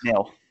 Nearly said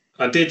nil.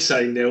 I did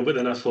say nil, but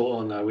then I thought,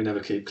 oh no, we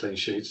never keep clean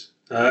sheets.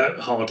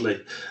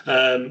 Hardly.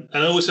 And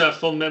I also have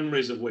fond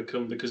memories of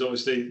Wycombe because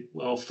obviously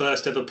our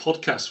first ever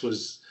podcast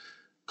was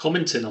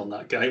commenting on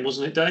that game,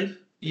 wasn't it, Dave?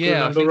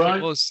 Yeah, I think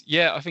it was.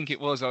 Yeah, I think it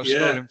was. I was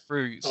scrolling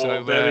through. So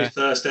our very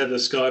first ever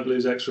Sky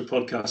Blues Extra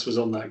podcast was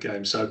on that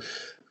game. So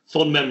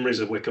fond memories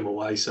of Wycombe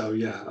away. So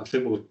yeah, I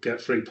think we'll get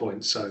 3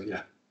 points. So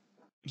yeah.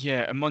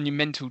 Yeah, a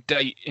monumental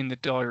date in the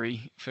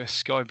diary for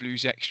Sky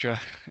Blues Extra.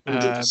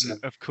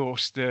 Of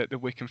course, the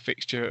Wycombe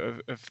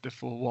fixture of the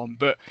 4-1.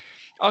 But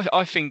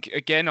I think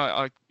again,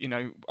 I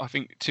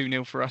think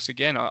 2-0 for us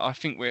again. I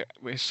think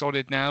we're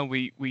solid now.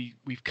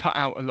 We've cut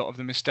out a lot of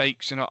the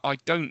mistakes, and I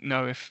don't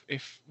know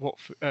if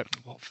Watford.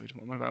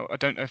 What am I about? I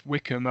don't know if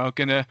Wycombe are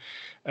going to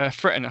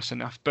threaten us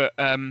enough. But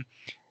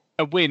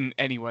a win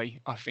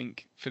anyway, I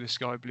think, for the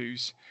Sky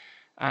Blues.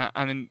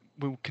 And then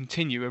we'll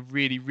continue a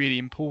really, really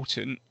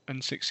important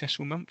and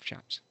successful month,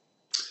 chaps.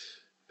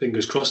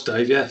 Fingers crossed,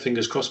 Dave. Yeah,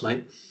 fingers crossed,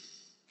 mate.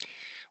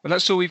 Well,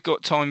 that's all we've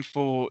got time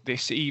for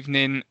this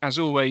evening. As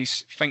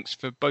always, thanks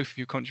for both of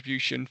your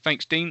contribution.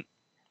 Thanks, Dean.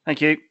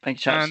 Thank you. Thank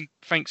you, chaps. And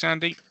thanks,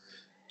 Andy.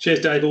 Cheers,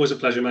 Dave. Always a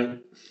pleasure, mate.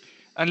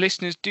 And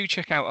listeners, do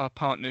check out our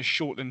partners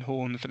Shortland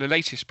Horn for the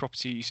latest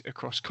properties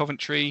across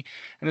Coventry.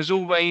 And as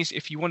always,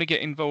 if you want to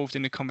get involved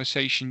in the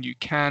conversation, you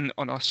can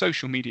on our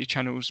social media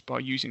channels by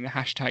using the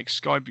hashtag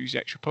Sky Blues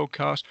Extra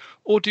Podcast,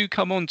 or do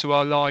come on to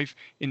our live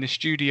in the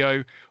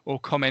studio or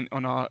comment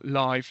on our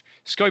live.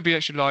 Sky Blues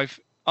Extra Live,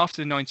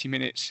 after the 90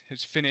 minutes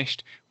has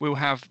finished, we'll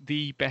have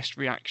the best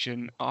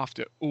reaction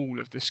after all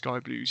of the Sky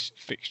Blues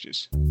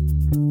fixtures.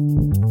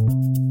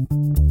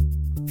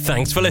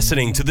 Thanks for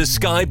listening to the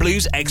Sky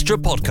Blues Extra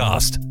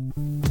Podcast.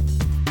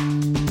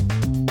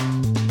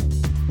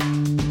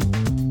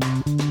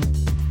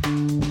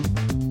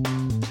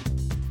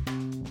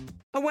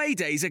 Away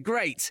days are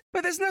great,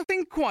 but there's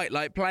nothing quite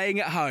like playing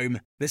at home.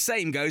 The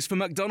same goes for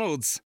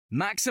McDonald's.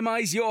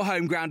 Maximise your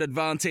home ground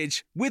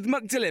advantage with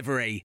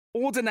McDelivery.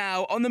 Order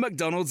now on the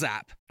McDonald's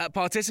app. At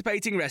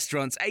participating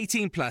restaurants,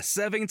 18 plus,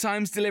 serving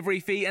times,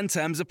 delivery fee and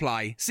terms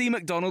apply. See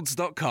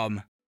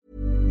mcdonalds.com.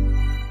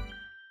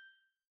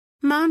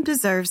 Mom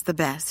deserves the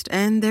best,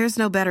 and there's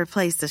no better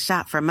place to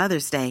shop for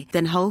Mother's Day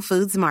than Whole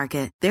Foods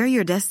Market. They're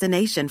your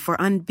destination for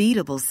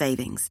unbeatable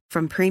savings,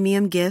 from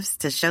premium gifts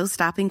to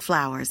show-stopping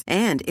flowers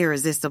and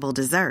irresistible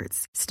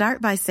desserts.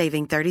 Start by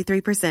saving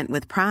 33%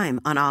 with Prime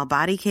on all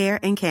body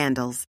care and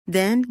candles.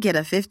 Then get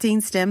a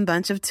 15-stem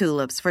bunch of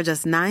tulips for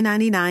just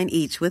 $9.99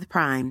 each with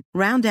Prime.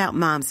 Round out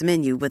Mom's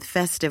menu with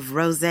festive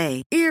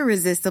rosé,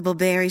 irresistible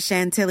berry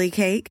chantilly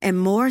cake, and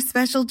more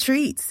special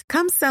treats.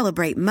 Come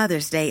celebrate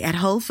Mother's Day at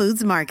Whole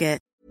Foods Market.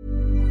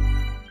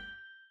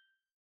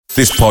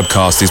 This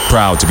podcast is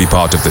proud to be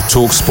part of the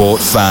TalkSport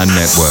Fan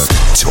Network.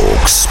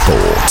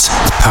 TalkSport.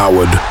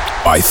 Powered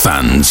by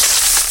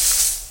fans.